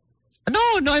 Yes. No,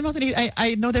 I'm not.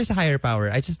 I know there's a higher power.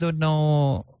 I just don't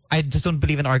know. I just don't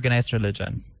believe in organized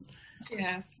religion.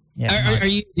 Yeah. Yeah,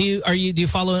 do you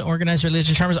follow an organized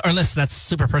religion, Charmers? Or unless that's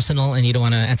super personal and you don't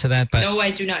want to answer that. But no,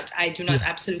 I do not.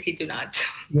 Absolutely do not.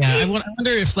 Yeah, I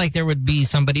wonder if there would be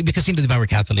somebody, because we're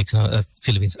Catholics,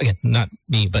 Philippines. Again, not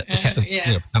me, but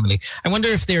family. I wonder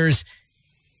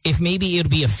if maybe it would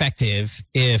be effective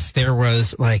if there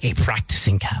was a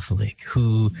practicing Catholic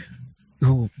who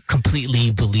completely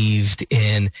believed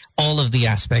in all of the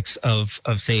aspects of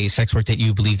say sex work that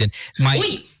you believed in.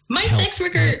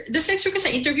 The sex workers I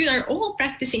interviewed are all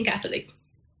practicing Catholic.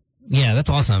 Yeah, that's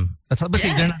awesome. But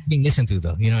see, they're not being listened to,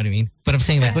 though. You know what I mean? But I'm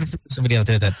saying that, what if there's somebody out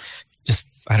there that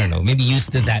just, I don't know, maybe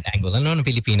used that angle? I know in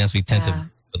Filipinas, we tend to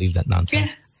believe that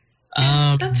nonsense.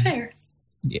 Yeah, that's fair.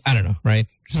 I don't know, right?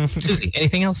 Susie,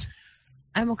 anything else?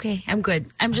 I'm okay. I'm good.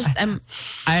 I'm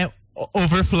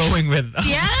overflowing with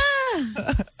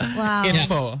wow.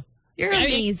 info. You're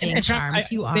amazing,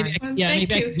 Charms. You are. Maybe I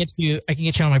can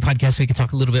get you on my podcast so we can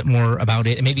talk a little bit more about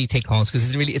it and maybe take calls,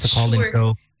 because it's a call-in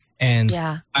show. And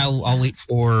I'll wait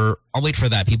for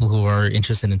that. People who are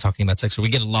interested in talking about sex, we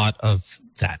get a lot of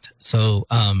that. So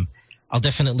I'll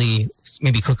definitely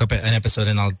maybe cook up an episode,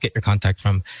 and I'll get your contact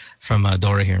from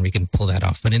Dora here, and we can pull that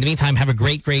off. But in the meantime, have a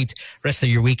great rest of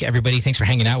your week, everybody. Thanks for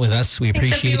hanging out with us. We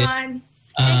appreciate it.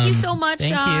 Thank you so much,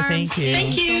 Thank you.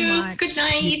 Thank you. So much. Good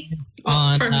night.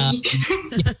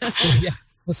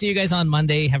 We'll see you guys on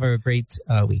Monday. Have a great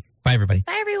week. Bye, everybody.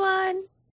 Bye, everyone.